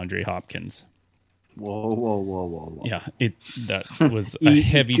DeAndre Hopkins. Whoa. Yeah, that was a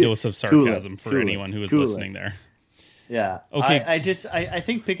heavy dose of sarcasm for anyone who was listening there. Yeah. Okay. I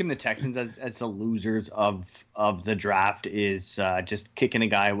think picking the Texans as the losers of the draft is just kicking a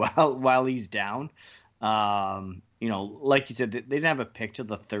guy while he's down. Like you said, they didn't have a pick till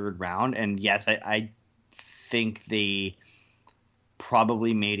the third round, and yes, I think they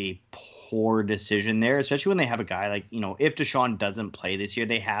probably made a poor decision there, especially when they have a guy like, if Deshaun doesn't play this year,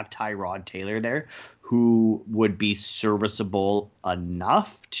 they have Tyrod Taylor there, who would be serviceable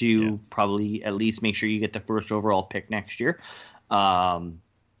enough to probably at least make sure you get the first overall pick next year.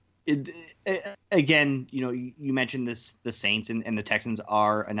 Again, you mentioned the Saints and the Texans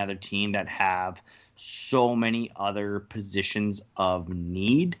are another team that have so many other positions of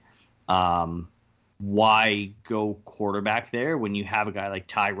need. Why go quarterback there when you have a guy like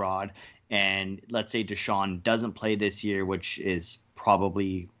Tyrod, and let's say Deshaun doesn't play this year, which is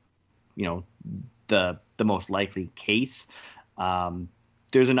probably, the most likely case.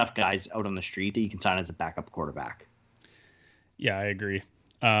 There's enough guys out on the street that you can sign as a backup quarterback. Yeah, I agree.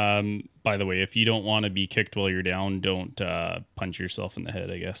 By the way, if you don't want to be kicked while you're down, don't punch yourself in the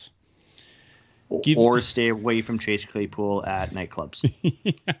head, I guess. Or stay away from Chase Claypool at nightclubs.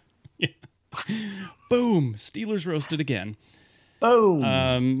 Yeah. Boom. Steelers roasted again.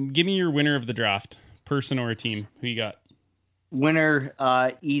 Boom. Give me your winner of the draft, person or a team. Who you got? Winner,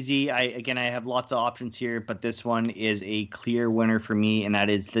 easy. I have lots of options here, but this one is a clear winner for me, and that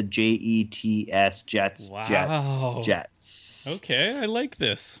is the Jets. Jets. Wow. Jets. Okay, I like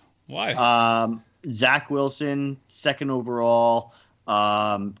this. Why? Zach Wilson, second overall,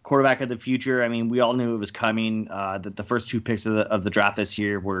 quarterback of the future. I mean, we all knew it was coming. The first two picks of the draft this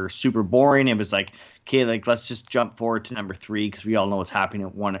year were super boring. It was like, okay, let's just jump forward to number 3 because we all know what's happening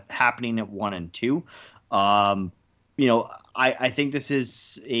at 1 and 2. I think this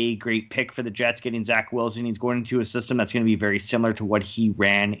is a great pick for the Jets, getting Zach Wilson. He's going into a system that's going to be very similar to what he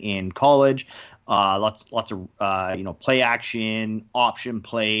ran in college. lots of play action, option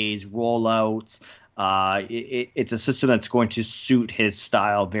plays, rollouts. It's a system that's going to suit his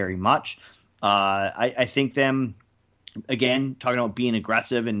style very much. I think them, again, talking about being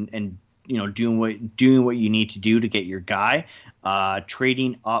aggressive and doing what you need to do to get your guy.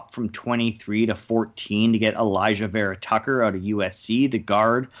 Trading up from 23 to 14 to get Elijah Vera Tucker out of USC, the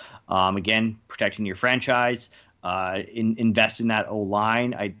guard. Again, protecting your franchise. Invest in that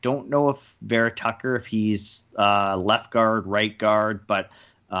O-line. I don't know if Vera Tucker, if he's left guard, right guard, but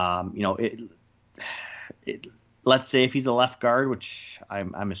let's say if he's a left guard, which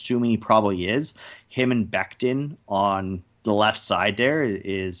I'm assuming he probably is, him and Becton on the left side there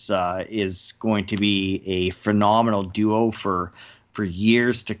is going to be a phenomenal duo for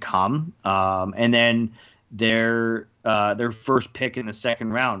years to come. And then their first pick in the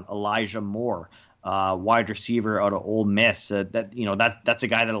second round, Elijah Moore, wide receiver out of Ole Miss. That's a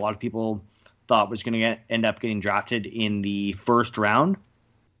guy that a lot of people thought was going to end up getting drafted in the first round.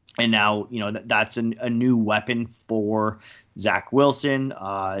 And now, that's a new weapon for Zach Wilson.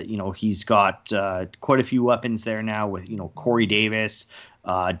 He's got quite a few weapons there now with, Corey Davis,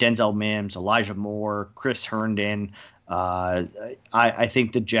 Denzel Mims, Elijah Moore, Chris Herndon. I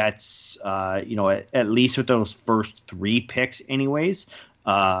think the Jets, at least with those first 3 picks anyways,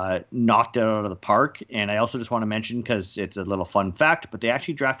 knocked it out of the park. And I also just want to mention, because it's a little fun fact, but they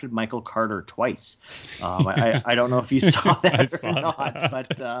actually drafted Michael Carter twice. I don't know if you saw that or not,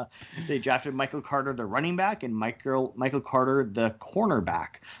 but they drafted Michael Carter, the running back, and Michael Carter, the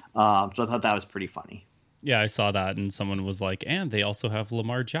cornerback. So I thought that was pretty funny. Yeah, I saw that, and someone was like, and they also have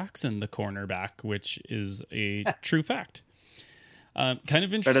Lamar Jackson, the cornerback, which is a true fact. Kind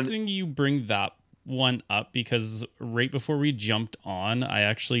of interesting you bring that one up, because right before we jumped on, I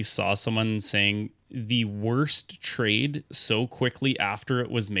actually saw someone saying the worst trade so quickly after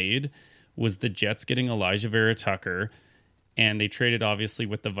it was made was the Jets getting Elijah Vera Tucker, and they traded obviously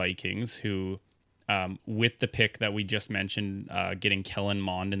with the Vikings, who with the pick that we just mentioned, getting Kellen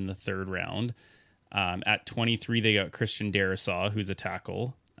Mond in the 3rd round. At 23, they got Christian Darrisaw, who's a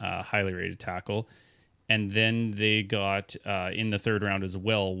tackle, highly rated tackle. And then they got, in the 3rd round as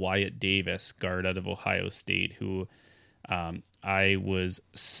well, Wyatt Davis, guard out of Ohio State, who I was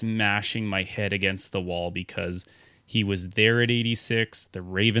smashing my head against the wall because he was there at 86. The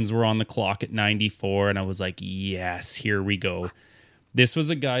Ravens were on the clock at 94. And I was like, yes, here we go. This was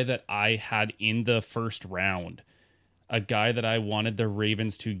a guy that I had in the 1st round. A guy that I wanted the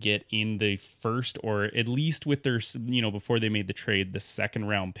Ravens to get in the 1st, or at least with their, before they made the trade, the 2nd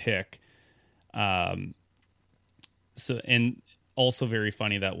round pick. So, and also very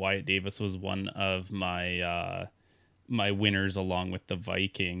funny that Wyatt Davis was one of my my winners along with the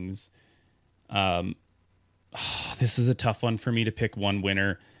Vikings. This is a tough one for me to pick one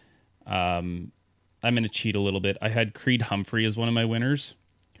winner. I'm going to cheat a little bit. I had Creed Humphrey as one of my winners,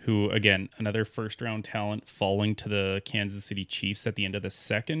 who, again, another 1st round talent falling to the Kansas City Chiefs at the end of the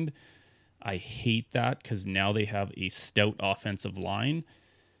 2nd. I hate that because now they have a stout offensive line.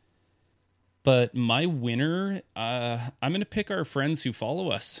 But my winner, I'm going to pick our friends who follow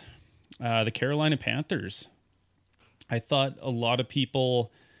us, the Carolina Panthers. I thought a lot of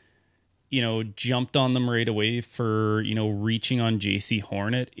people, jumped on them right away for, reaching on JC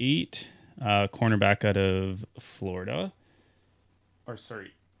Horn at 8, cornerback out of Florida. Or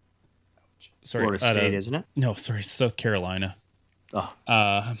sorry, Florida State, isn't it? No, sorry, South Carolina.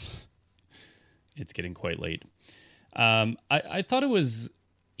 Oh. It's getting quite late. I thought it was,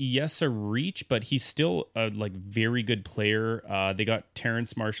 yes, a reach, but he's still a very good player. They got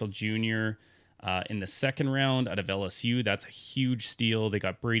Terrence Marshall Jr. In the 2nd round out of LSU. That's a huge steal. They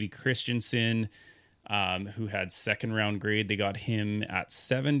got Brady Christensen, who had 2nd round grade. They got him at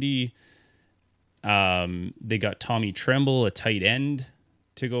 70. They got Tommy Tremble, a tight end,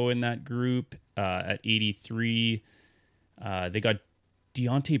 to go in that group at 83. They got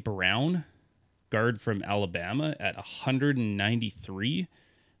Deontay Brown, guard from Alabama, at 193.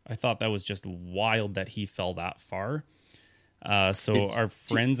 I thought that was just wild that he fell that far. So our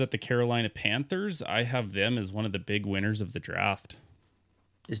friends at the Carolina Panthers, I have them as one of the big winners of the draft.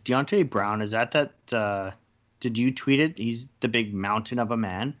 Is Deontay Brown, is that did you tweet it? He's the big mountain of a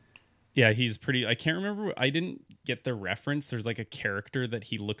man. Yeah, he's pretty, I can't remember. I didn't get the reference. There's a character that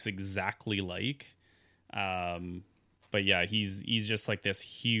he looks exactly like. But yeah, he's just this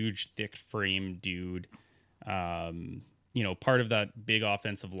huge, thick frame dude. Part of that big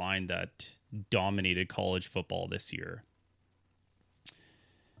offensive line that dominated college football this year.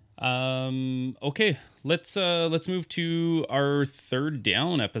 Okay, let's move to our 3rd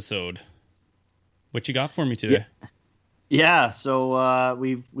down episode. What you got for me today?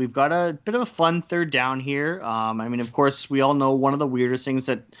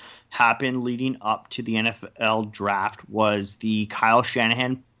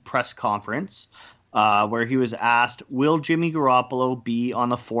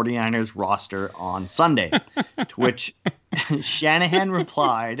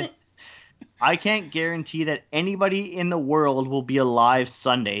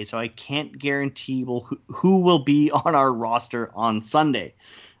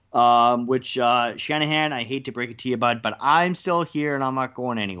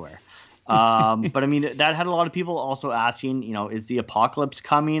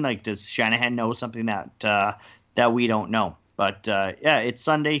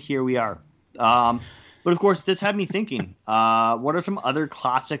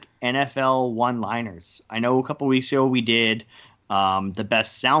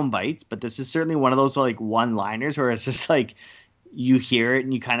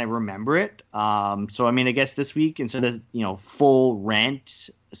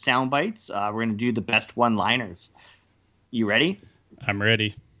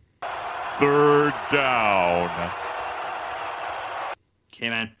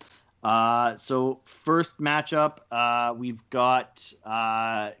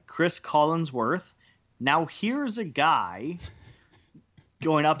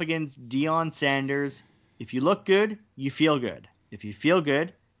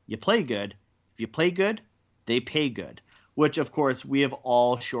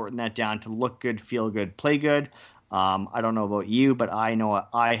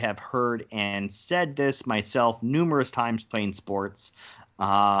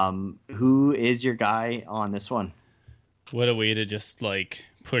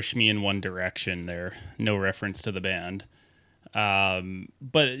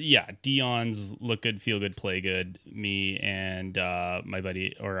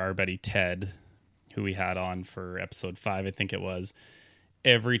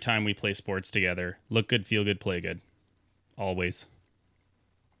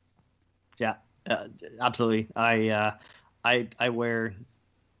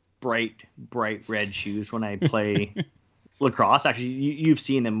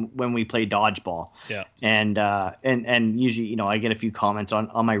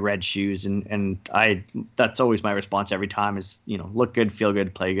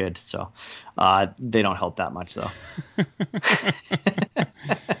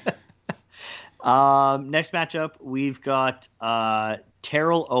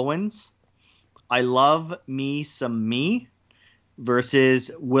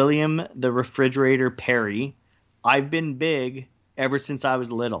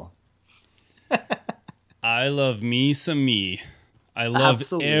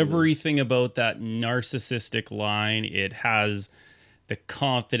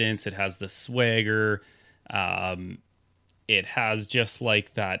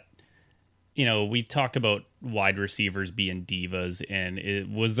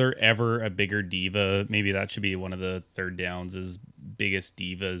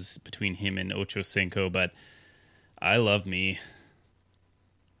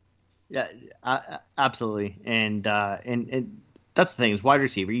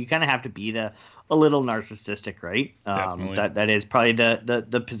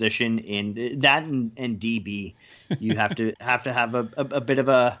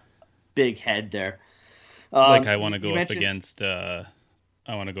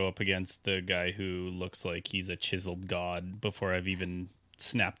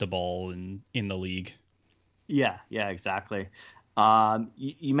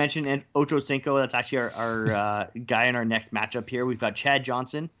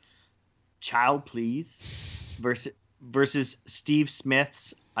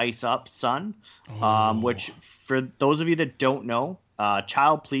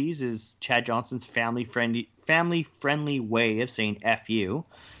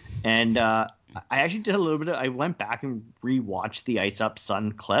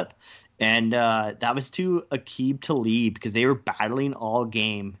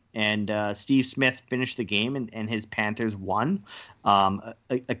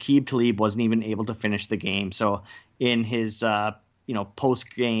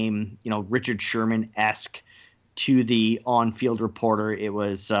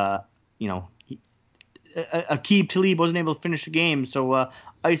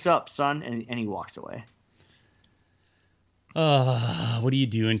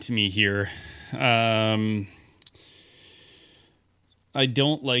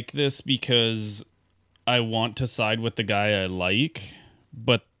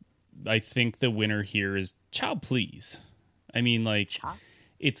 I mean, like,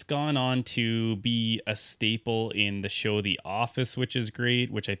 it's gone on to be a staple in the show The Office, which is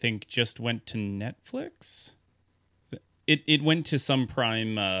great, which I think just went to Netflix. It went to some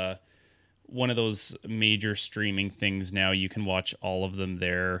Prime, one of those major streaming things now. You can watch all of them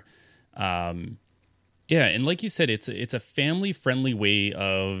there. Yeah, and like you said, it's a family-friendly way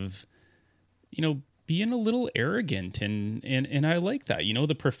of, you know, being a little arrogant, and I like that. You know,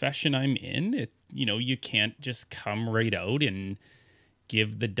 the profession I'm in, you can't just come right out and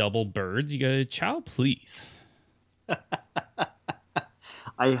give the double birds. You gotta chow, please.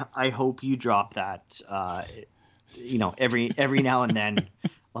 I hope you drop that. Every now and then.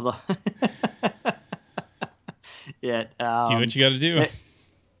 Although, yeah, do what you got to do.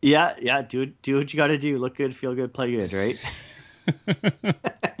 Yeah, do what you got to do. Look good, feel good, play good, right?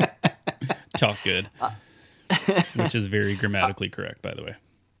 Talk good, which is very grammatically correct, by the way.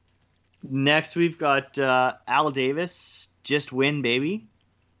 Next, we've got Al Davis, just win, baby,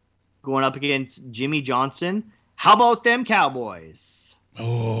 going up against Jimmy Johnson. How about them Cowboys?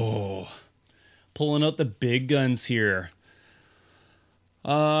 Oh, pulling out the big guns here. Two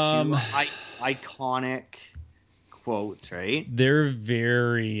iconic quotes, right? They're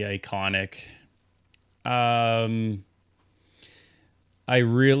very iconic. I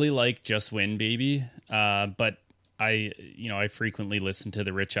really like Just Win, Baby. But I frequently listen to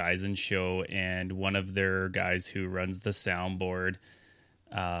the Rich Eisen show, and one of their guys who runs the soundboard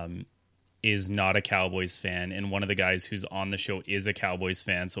is not a Cowboys fan, and one of the guys who's on the show is a Cowboys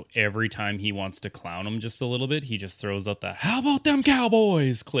fan. So every time he wants to clown them just a little bit, he just throws out the "How about them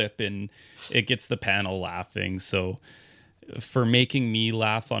Cowboys" clip, and it gets the panel laughing. So for making me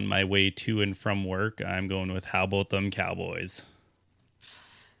laugh on my way to and from work, I'm going with "How about them Cowboys."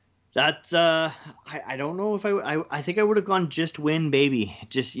 That's I don't know if I think I would have gone Just Win, Baby.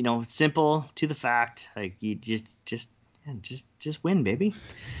 Just, simple to the fact. Like, you just win, baby.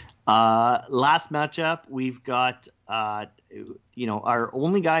 Last matchup, we've got our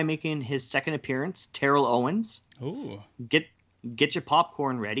only guy making his second appearance, Terrell Owens. Ooh. Get your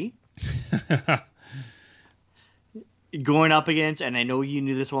popcorn ready. Going up against, and I know you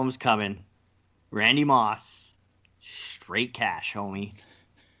knew this one was coming, Randy Moss. Straight cash, homie.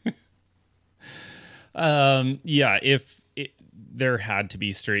 If there had to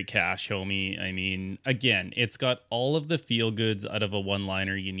be straight cash, homie. I mean, again, it's got all of the feel goods out of a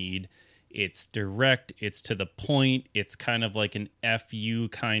one-liner you need. It's direct, it's to the point, it's kind of like an FU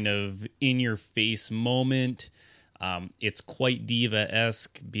kind of in-your-face moment. It's quite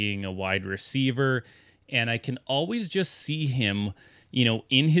diva-esque, being a wide receiver, and I can always just see him,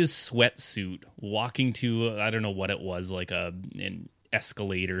 in his sweatsuit, walking to, I don't know what it was, like an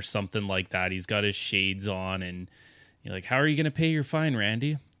Escalade or something like that. He's got his shades on, and you're like, how are you going to pay your fine,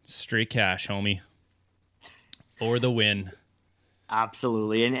 Randy? Straight cash, homie. For the win.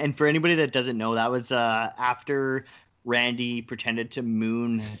 Absolutely. And for anybody that doesn't know, that was after Randy pretended to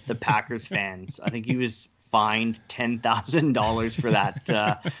moon the Packers fans. I think he was fined $10,000 for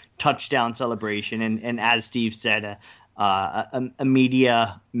that touchdown celebration. And as Steve said, a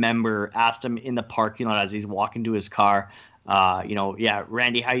media member asked him in the parking lot as he's walking to his car,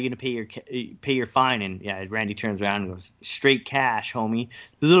 Randy, how are you going to pay your fine? And Randy turns around and goes, straight cash, homie.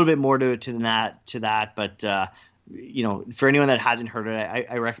 There's a little bit more to that, but for anyone that hasn't heard it,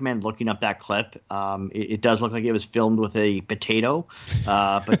 I recommend looking up that clip. It does look like it was filmed with a potato,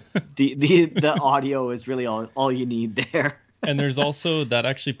 but the audio is really all you need there. And there's also, that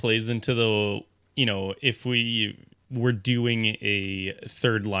actually plays into the, if we were doing a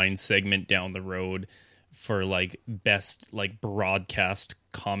third line segment down the road for like best like broadcast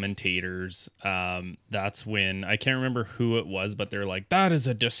commentators, that's when, I can't remember who it was, but they're like, that is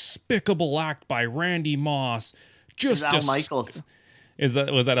a despicable act by Randy Moss. Just Al Michaels. Was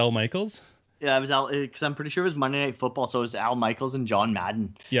that Al Michaels? Yeah, it was Al, because I'm pretty sure it was Monday Night Football, so it was Al Michaels and John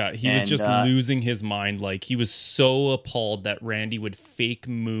Madden. Yeah, he was just losing his mind. Like, he was so appalled that Randy would fake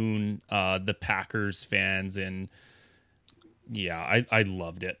moon the Packers fans, and yeah, I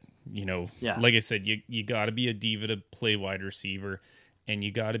loved it. Like I said, you got to be a diva to play wide receiver, and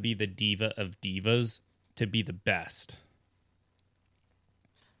you got to be the diva of divas to be the best.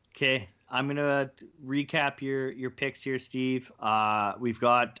 Okay, I'm going to recap your picks here, Steve. We've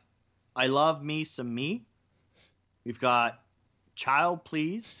got I Love Me Some Me. We've got Child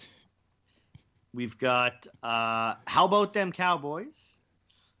Please. We've got How About Them Cowboys.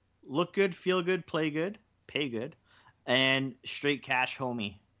 Look Good, Feel Good, Play Good, Pay Good. And Straight Cash,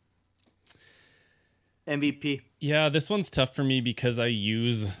 Homie. MVP. Yeah, this one's tough for me because I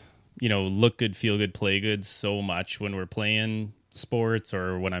use, look good, feel good, play good so much when we're playing sports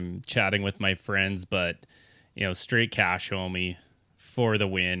or when I'm chatting with my friends. But, straight cash, homie, for the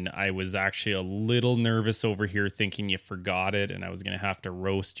win. I was actually a little nervous over here thinking you forgot it and I was going to have to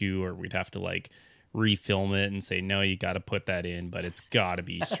roast you, or we'd have to like refilm it and say, no, you got to put that in, but it's got to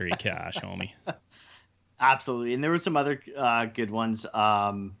be straight cash, homie. Absolutely. And there were some other good ones. There's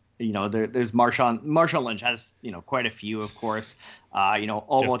Marshawn Lynch has, quite a few, of course.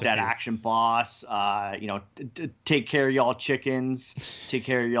 All about that action boss. Take care of y'all chickens, take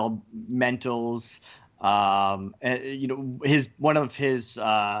care of y'all mentals. And, one of his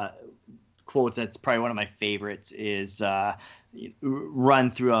quotes that's probably one of my favorites is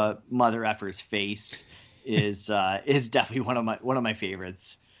 "run through a mother effer's face" is definitely one of my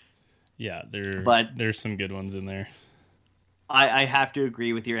favorites. Yeah, there's some good ones in there. I have to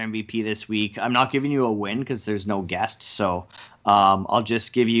agree with your MVP this week. I'm not giving you a win because there's no guest, so I'll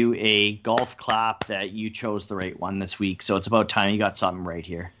just give you a golf clap that you chose the right one this week. So it's about time you got something right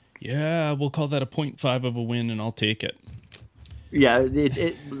here. Yeah, we'll call that a 0.5 of a win, and I'll take it. Yeah,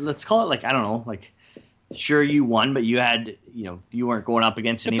 let's call it like, I don't know, like, sure you won, but you had, you weren't going up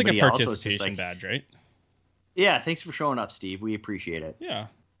against anybody else. It's like a participation badge, right? Yeah, thanks for showing up, Steve. We appreciate it. Yeah,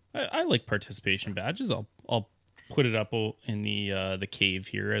 I like participation badges. I'll put it up in the cave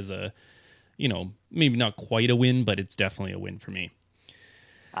here as a, maybe not quite a win, but it's definitely a win for me.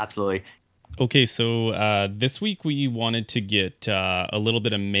 Absolutely. Okay, so this week we wanted to get a little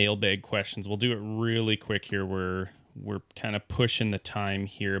bit of mailbag questions. We'll do it really quick here. We're kind of pushing the time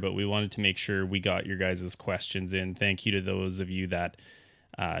here, but we wanted to make sure we got your guys' questions in. Thank you to those of you that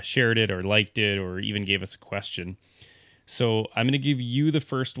shared it or liked it or even gave us a question. So I'm going to give you the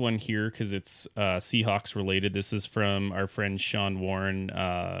first one here because it's Seahawks related. This is from our friend Sean Warren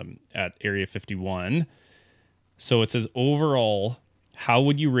at Area 51. So it says, overall, how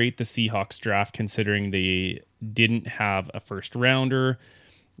would you rate the Seahawks draft considering they didn't have a first rounder?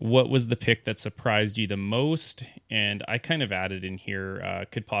 What was the pick that surprised you the most? And I kind of added in here,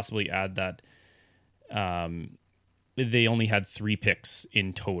 could possibly add that they only had 3 picks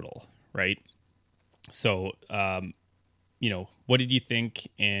in total, right? So, what did you think,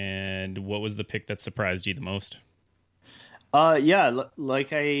 and what was the pick that surprised you the most?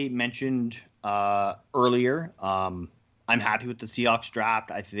 Like I mentioned earlier, I'm happy with the Seahawks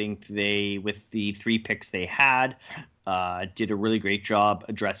draft. I think they, with the 3 picks they had, did a really great job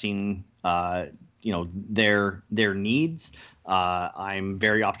addressing, their needs. I'm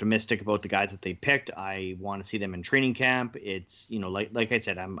very optimistic about the guys that they picked. I want to see them in training camp. It's, like I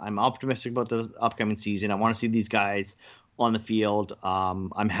said, I'm optimistic about the upcoming season. I want to see these guys on the field.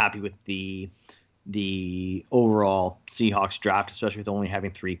 I'm happy with the overall Seahawks draft, especially with only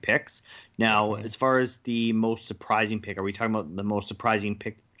having 3 picks. Now, definitely. As far as the most surprising pick, are we talking about the most surprising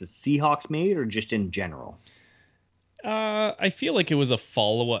pick the Seahawks made, or just in general? I feel like it was a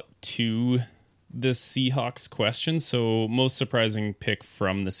follow-up to the Seahawks question. So most surprising pick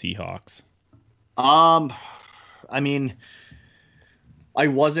from the Seahawks. I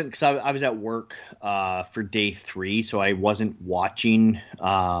wasn't, because I was at work for day 3, so I wasn't watching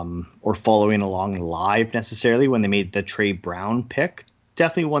or following along live necessarily when they made the Trey Brown pick.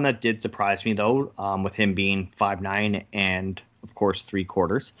 Definitely one that did surprise me, though, with him being 5'9" and, of course,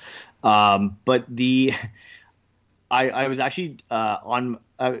 3/4. But I was actually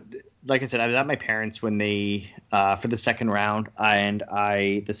like I said, I was at my parents when they for the second round, and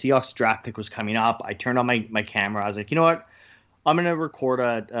the Seahawks draft pick was coming up. I turned on my camera. I was like, you know what? I'm going to record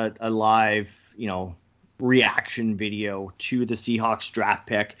a live, reaction video to the Seahawks draft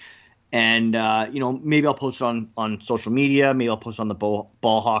pick. And, maybe I'll post it on social media. Maybe I'll post it on the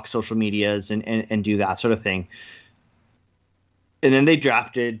Ballhawk social medias and do that sort of thing. And then they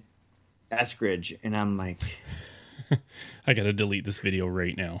drafted Eskridge. And I'm like, I got to delete this video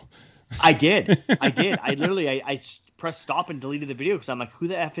right now. I did. I literally, I pressed stop and deleted the video because I'm like, who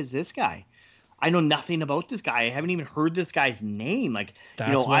the F is this guy? I know nothing about this guy. I haven't even heard this guy's name. Like,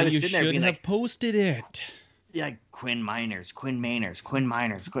 that's why I was you sitting there should being have like, posted it. Yeah, Quinn Miners.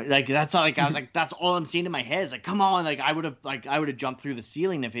 Like, that's not like, I was like, that's all I'm seeing in my head. Is like, come on. Like, I would have jumped through the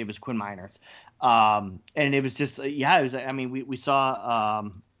ceiling if it was Quinn Miners. And it was just, it was, we saw,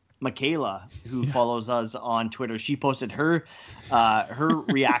 Michaela, who follows us on Twitter, she posted her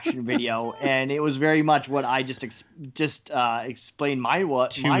reaction video, and it was very much what I just explained mine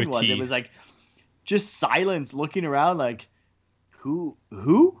was. It was like just silence, looking around like, who?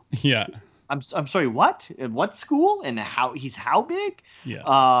 Yeah. I'm sorry, what? What school? And how big?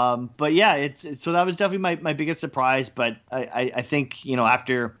 Yeah. But yeah, it's so that was definitely my biggest surprise. But I think,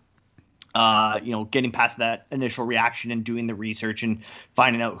 after getting past that initial reaction and doing the research and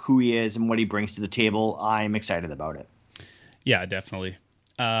finding out who he is and what he brings to the table, I'm excited about it. Yeah, definitely.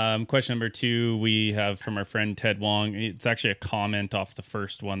 Question number 2 we have from our friend Ted Wong. It's actually a comment off the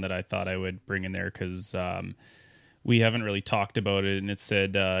first one that I thought I would bring in there because we haven't really talked about it. And it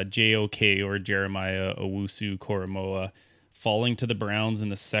said JOK or Jeremiah Owusu Koromoa falling to the Browns in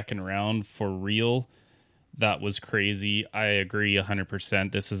the second round for real. That was crazy. I agree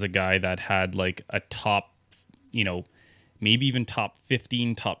 100%. This is a guy that had like a top, maybe even top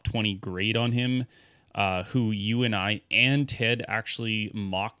 15, top 20 grade on him. Who you and I and Ted actually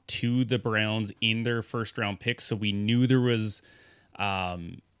mocked to the Browns in their first round pick. So we knew there was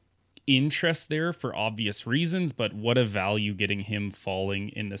interest there for obvious reasons, but what a value getting him falling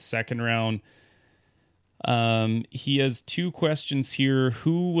in the second round. He has 2 questions here.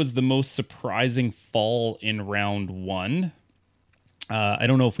 Who was the most surprising fall in round 1? I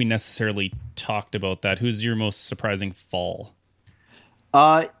don't know if we necessarily talked about that. Who's your most surprising fall?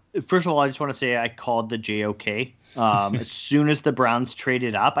 First of all, I just want to say I called the JOK. As soon as the Browns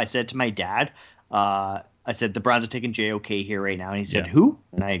traded up, I said to my dad, I said, the Browns are taking JOK here right now. And he said, who?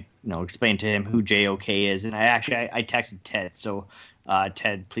 And I explained to him who JOK is. And I texted Ted. So,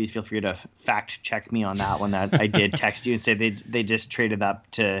 Ted, please feel free to fact check me on that one. That I did text you and say they just traded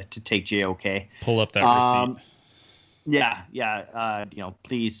up to take JOK. Pull up that receipt.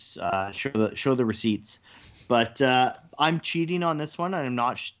 Please show the receipts. But I'm cheating on this one. I'm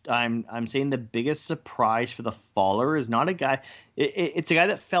not. I'm saying the biggest surprise for the faller is not a guy. It's a guy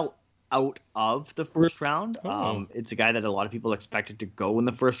that fell out of the first round. It's a guy that a lot of people expected to go in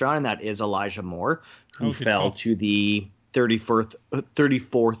the first round, and that is Elijah Moore, who fell to the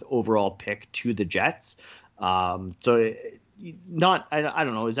 34th overall pick to the Jets. I don't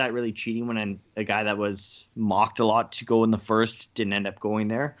know. Is that really cheating when a guy that was mocked a lot to go in the first didn't end up going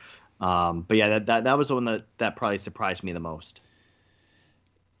there? But yeah, that was the one that probably surprised me the most.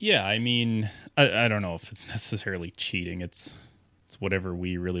 Yeah, I mean, I don't know if it's necessarily cheating. It's whatever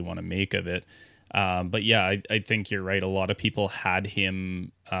we really want to make of it. But yeah, I think you're right. A lot of people had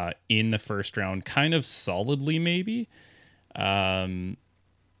him in the first round kind of solidly maybe. I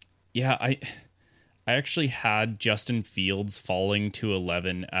actually had Justin Fields falling to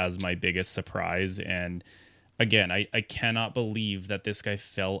 11 as my biggest surprise. And again, I cannot believe that this guy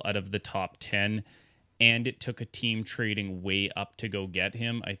fell out of the top 10 and it took a team trading way up to go get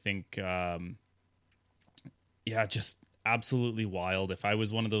him. I think, just absolutely wild. If I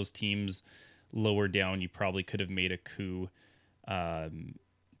was one of those teams lower down, you probably could have made a coup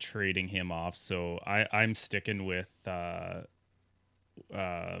trading him off. So I'm sticking with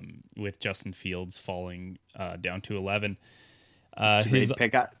Justin Fields falling down to 11. His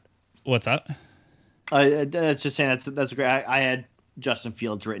pick. What's that? It's just saying that's great. I had Justin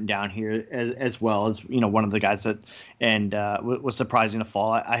Fields written down here as well as one of the guys that was surprising to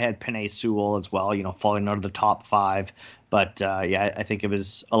fall. I had Penei Sewell as well, falling out of the top 5. But I think it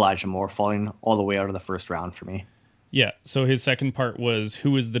was Elijah Moore falling all the way out of the first round for me. Yeah. So his second part was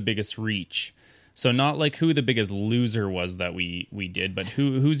who was the biggest reach. So not like who the biggest loser was that we did, but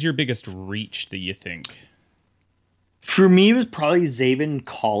who's your biggest reach that you think? For me, it was probably Zaven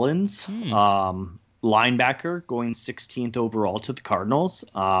Collins. Linebacker going 16th overall to the Cardinals.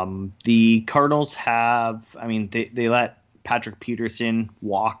 The Cardinals have, they let Patrick Peterson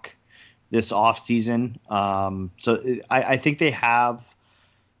walk this offseason. So I think they have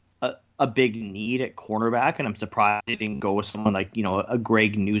a big need at cornerback, and I'm surprised they didn't go with someone like, a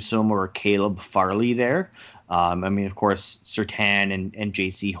Greg Newsome or a Caleb Farley there. Of course, Surtain and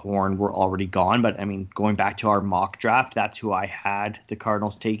J.C. Horn were already gone, but going back to our mock draft, that's who I had the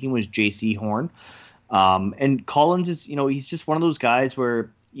Cardinals taking was J.C. Horn. And Collins is, he's just one of those guys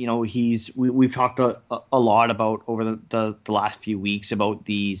where, we've talked a lot about over the last few weeks about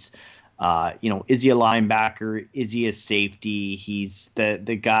these, is he a linebacker? Is he a safety? He's the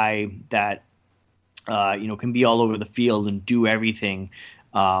guy that, can be all over the field and do everything.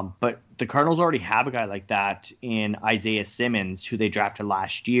 But the Cardinals already have a guy like that in Isaiah Simmons, who they drafted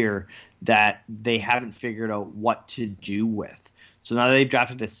last year, that they haven't figured out what to do with. So now they've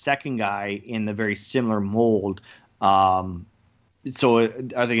drafted a second guy in the very similar mold. So are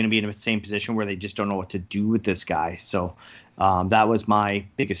they going to be in the same position where they just don't know what to do with this guy? So that was my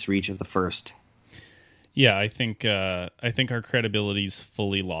biggest reach of the first. Yeah, I think our credibility is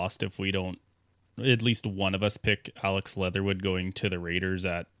fully lost if we don't, at least one of us, pick Alex Leatherwood going to the Raiders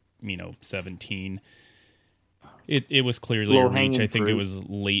at 17. It was clearly a reach. I think it was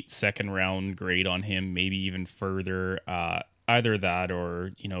late second round grade on him, maybe even further. Either that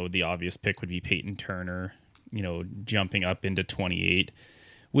or, the obvious pick would be Peyton Turner, jumping up into 28,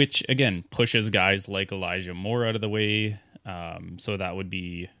 which again pushes guys like Elijah Moore out of the way. So that would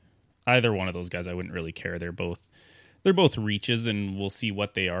be either one of those guys. I wouldn't really care. They're both they're both reaches, and we'll see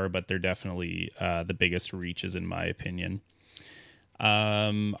what they are, but they're definitely the biggest reaches in my opinion.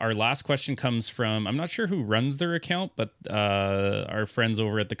 Our last question comes from, I'm not sure who runs their account, but our friends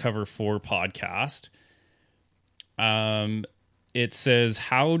over at the Cover 4 podcast. It says,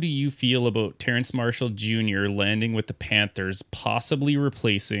 how do you feel about Terrace Marshall Jr. landing with the Panthers, possibly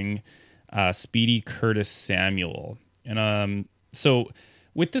replacing Speedy Curtis Samuel? And so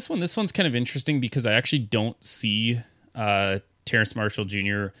with this one's kind of interesting because I actually don't see Terrace Marshall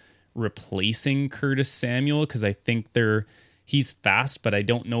Jr. replacing Curtis Samuel, because I think he's fast, but I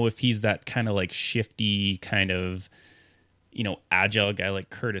don't know if he's that kind of like shifty kind of, agile guy like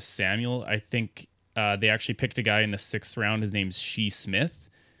Curtis Samuel. I think they actually picked a guy in the 6th round. His name's Shea Smith,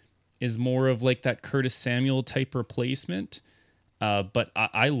 is more of like that Curtis Samuel type replacement. But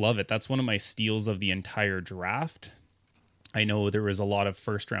I love it. That's one of my steals of the entire draft. I know there was a lot of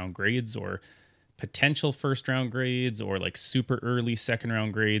 1st round grades or potential 1st round grades or like super early 2nd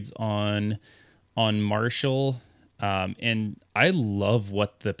round grades on Marshall. And I love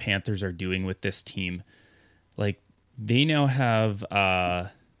what the Panthers are doing with this team. Like, they now have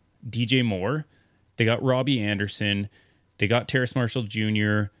DJ Moore. They got Robbie Anderson. They got Terrace Marshall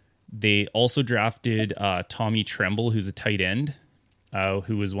Jr. They also drafted Tommy Tremble, who's a tight end,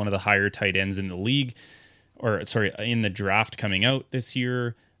 who was one of the higher tight ends in the league, in the draft coming out this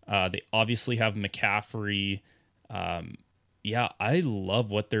year. They obviously have McCaffrey. Yeah, I love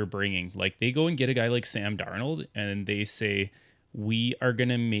what they're bringing. Like, they go and get a guy like Sam Darnold, and they say, we are going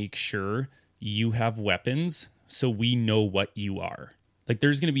to make sure you have weapons so we know what you are. Like,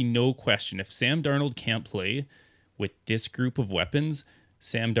 there's going to be no question. If Sam Darnold can't play with this group of weapons,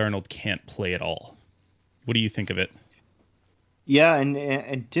 Sam Darnold can't play at all. What do you think of it? Yeah,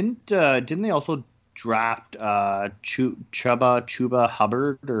 and didn't they also draft Chuba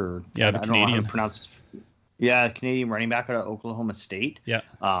Hubbard, or the I don't Canadian. know how to pronounce it. Yeah, Canadian running back out of Oklahoma State. Yeah.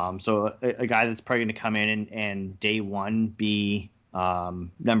 So a guy that's probably going to come in and day one be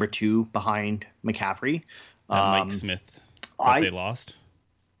number 2 behind McCaffrey. Mike Smith that they lost.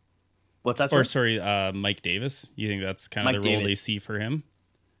 What's that? Or sorry, Mike Davis. You think that's kind of the role they see for him?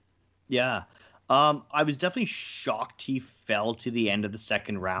 Yeah. I was definitely shocked he fell to the end of the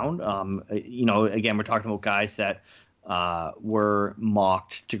 2nd round. Again, we're talking about guys that were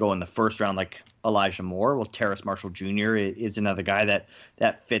mocked to go in the 1st round, like Elijah Moore. Well, Terrace Marshall Jr. is another guy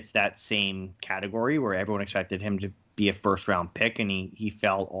that fits that same category, where everyone expected him to be a 1st round pick, and he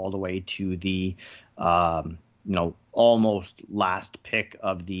fell all the way to the almost last pick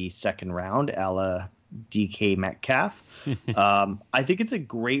of the 2nd round, a la DK Metcalf. I think it's a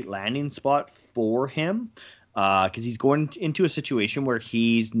great landing spot for him, because he's going into a situation where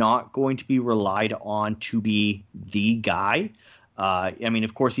he's not going to be relied on to be the guy.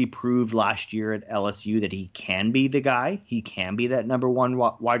 Of course, he proved last year at LSU that he can be the guy. He can be that number 1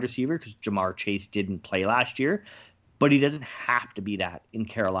 wide receiver, because Jamar Chase didn't play last year. But he doesn't have to be that in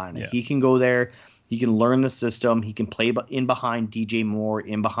Carolina. Yeah. He can go there. He can learn the system. He can play in behind DJ Moore,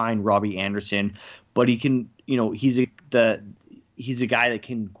 in behind Robbie Anderson. But he can, he's a guy that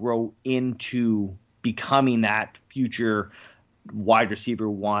can grow into becoming that future wide receiver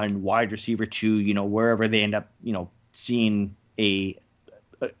 1, wide receiver 2, wherever they end up, seeing a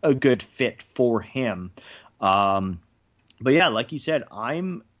good fit for him. But yeah, like you said,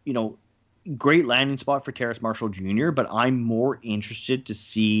 I'm, great landing spot for Terrace Marshall Jr., but I'm more interested to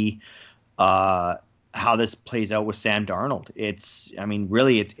see how this plays out with Sam Darnold. It's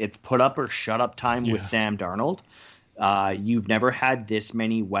put up or shut up time with Sam Darnold. You've never had this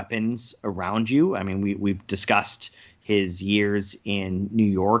many weapons around you. I mean, we've discussed his years in New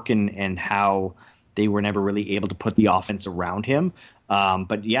York and how they were never really able to put the offense around him.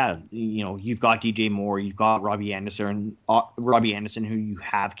 But yeah, you've got DJ Moore, you've got Robbie Anderson, who you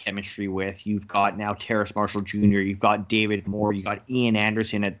have chemistry with. You've got now Terrace Marshall Jr. You've got David Moore. You got Ian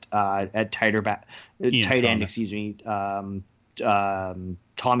Anderson at tight end. Excuse me.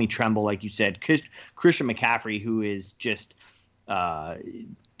 Tommy Tremble, like you said, Christian McCaffrey, who is just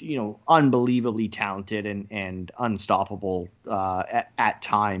unbelievably talented and unstoppable at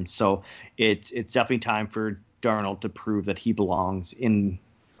times. So it's definitely time for Darnold to prove that he belongs in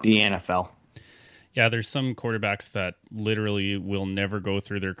the NFL. Yeah, there's some quarterbacks that literally will never go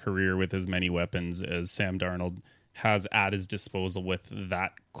through their career with as many weapons as Sam Darnold has at his disposal with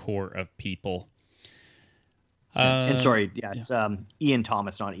that core of people. It's Ian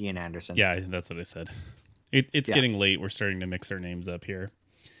Thomas, not Ian Anderson. Yeah, that's what I said. It's getting late. We're starting to mix our names up here.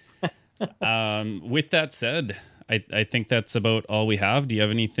 With that said, I think that's about all we have. Do you have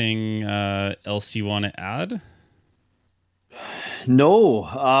anything else you want to add? No,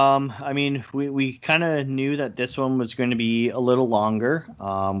 I mean, we kind of knew that this one was going to be a little longer.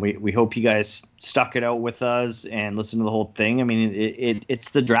 We hope you guys stuck it out with us and listened to the whole thing. I mean, it's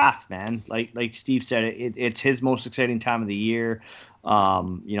the draft, man. Like Steve said, it's his most exciting time of the year.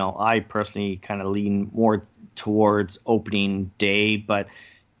 I personally kind of lean more towards opening day, but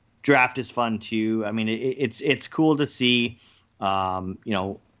draft is fun too. I mean, it's cool to see,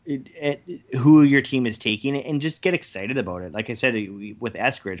 who your team is taking and just get excited about it. Like I said, with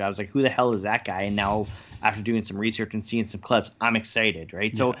Eskridge, I was like, who the hell is that guy? And now after doing some research and seeing some clips, I'm excited.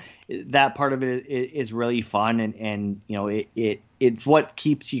 Right. Yeah. So that part of it is really fun. And it's what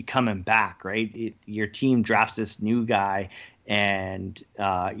keeps you coming back. Right. Your team drafts this new guy and,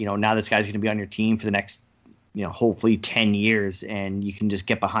 now this guy's going to be on your team for the next, hopefully 10 years, and you can just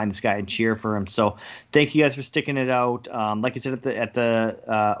get behind this guy and cheer for him. So thank you guys for sticking it out. Like I said at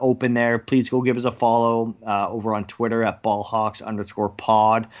the open there, please go give us a follow over on Twitter at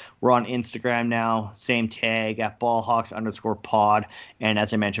ballhawks_pod. We're on Instagram now, same tag at ballhawks_pod. And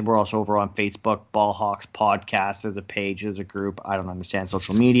as I mentioned, we're also over on Facebook, Ballhawks Podcast. There's a page, there's a group. I don't understand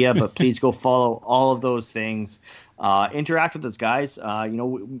social media, but please go follow all of those things. Interact with us, guys.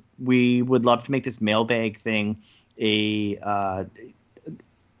 We would love to make this mailbag thing a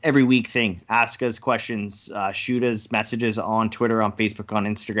every week thing. Ask us questions, shoot us messages on Twitter, on Facebook, on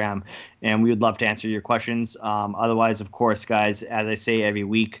Instagram, and we would love to answer your questions. Otherwise, of course, guys, as I say every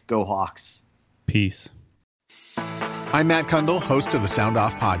week, go Hawks. Peace. I'm Matt Kundle, host of the Sound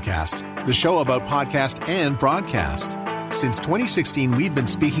Off Podcast, the show about podcast and broadcast. Since 2016, we've been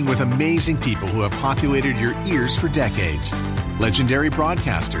speaking with amazing people who have populated your ears for decades. Legendary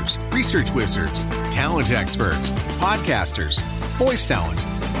broadcasters, research wizards, talent experts, podcasters, voice talent.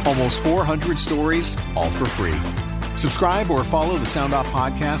 Almost 400 stories, all for free. Subscribe or follow the Sound Off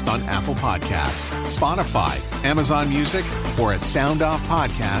Podcast on Apple Podcasts, Spotify, Amazon Music, or at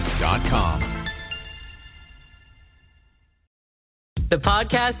soundoffpodcast.com. The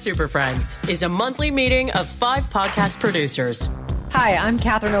Podcast Super Friends is a monthly meeting of 5 podcast producers. Hi, I'm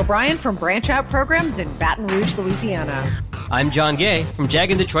Catherine O'Brien from Branch Out Programs in Baton Rouge, Louisiana. I'm John Gay from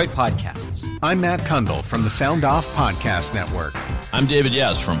Jag and Detroit Podcasts. I'm Matt Kundle from the Sound Off Podcast Network. I'm David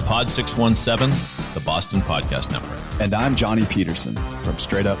Yaz from Pod 617, the Boston Podcast Network. And I'm Johnny Peterson from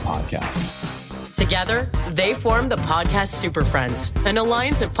Straight Up Podcasts. Together, they form the Podcast Super Friends, an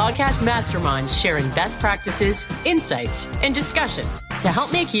alliance of podcast masterminds sharing best practices, insights, and discussions to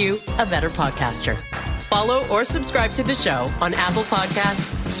help make you a better podcaster. Follow or subscribe to the show on Apple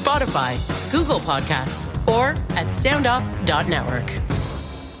Podcasts, Spotify, Google Podcasts, or at soundoff.network.